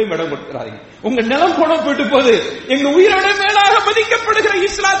ஒரு வகையிலும் இடம் கொடுக்கிறார்கள். உங்க நிலம் போன போயிட்டு போது, எங்க உயிரோட மேலாக மதிக்கப்படுகிற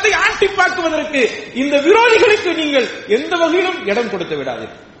இஸ்லாத்தை ஆட்டி பார்க்குவதற்கு இந்த விரோதிகளுக்கு நீங்கள் எந்த வகையிலும் இடம் கொடுத்து விடாது.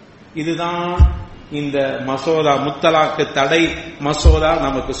 இதுதான் இந்த மசோதா, முத்தலாக்கு தடை மசோதா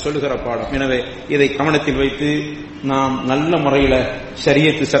நமக்கு சொல்லுகிற பாடம். எனவே இதை கவனத்தில் வைத்து நாம் நல்ல முறையில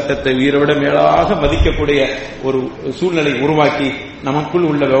ஷரியத்து சட்டத்தை உயிரோட மேலாக மதிக்கக்கூடிய ஒரு சூழ்நிலை உருவாக்கி நமக்குள்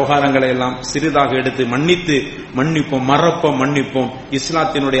உள்ள விவகாரங்களை எல்லாம் சிறிதாக எடுத்து மன்னிப்போம், மன்னிப்போம்.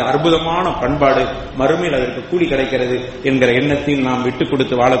 இஸ்லாத்தினுடைய அற்புதமான பண்பாடு, மறுமையில் அதற்கு கூலி கிடைக்கிறது என்கிற எண்ணத்தில் நாம் விட்டுக்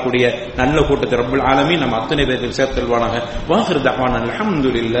கொடுத்து வாழக்கூடிய நல்ல கூட்டத்தை ரப்புல் ஆலமீன் நம் அத்தனை பேருக்கு சேர்த்தல்வானாக. வாஹிர் தஅவானா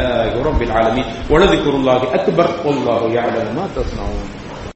அல்ஹம்துலில்லாஹி ரப்பில் ஆலமீன். வலதிக்ருல்லாஹி அக்பர். வல்லாஹு யஅலமு மா தஸ்னஊன்.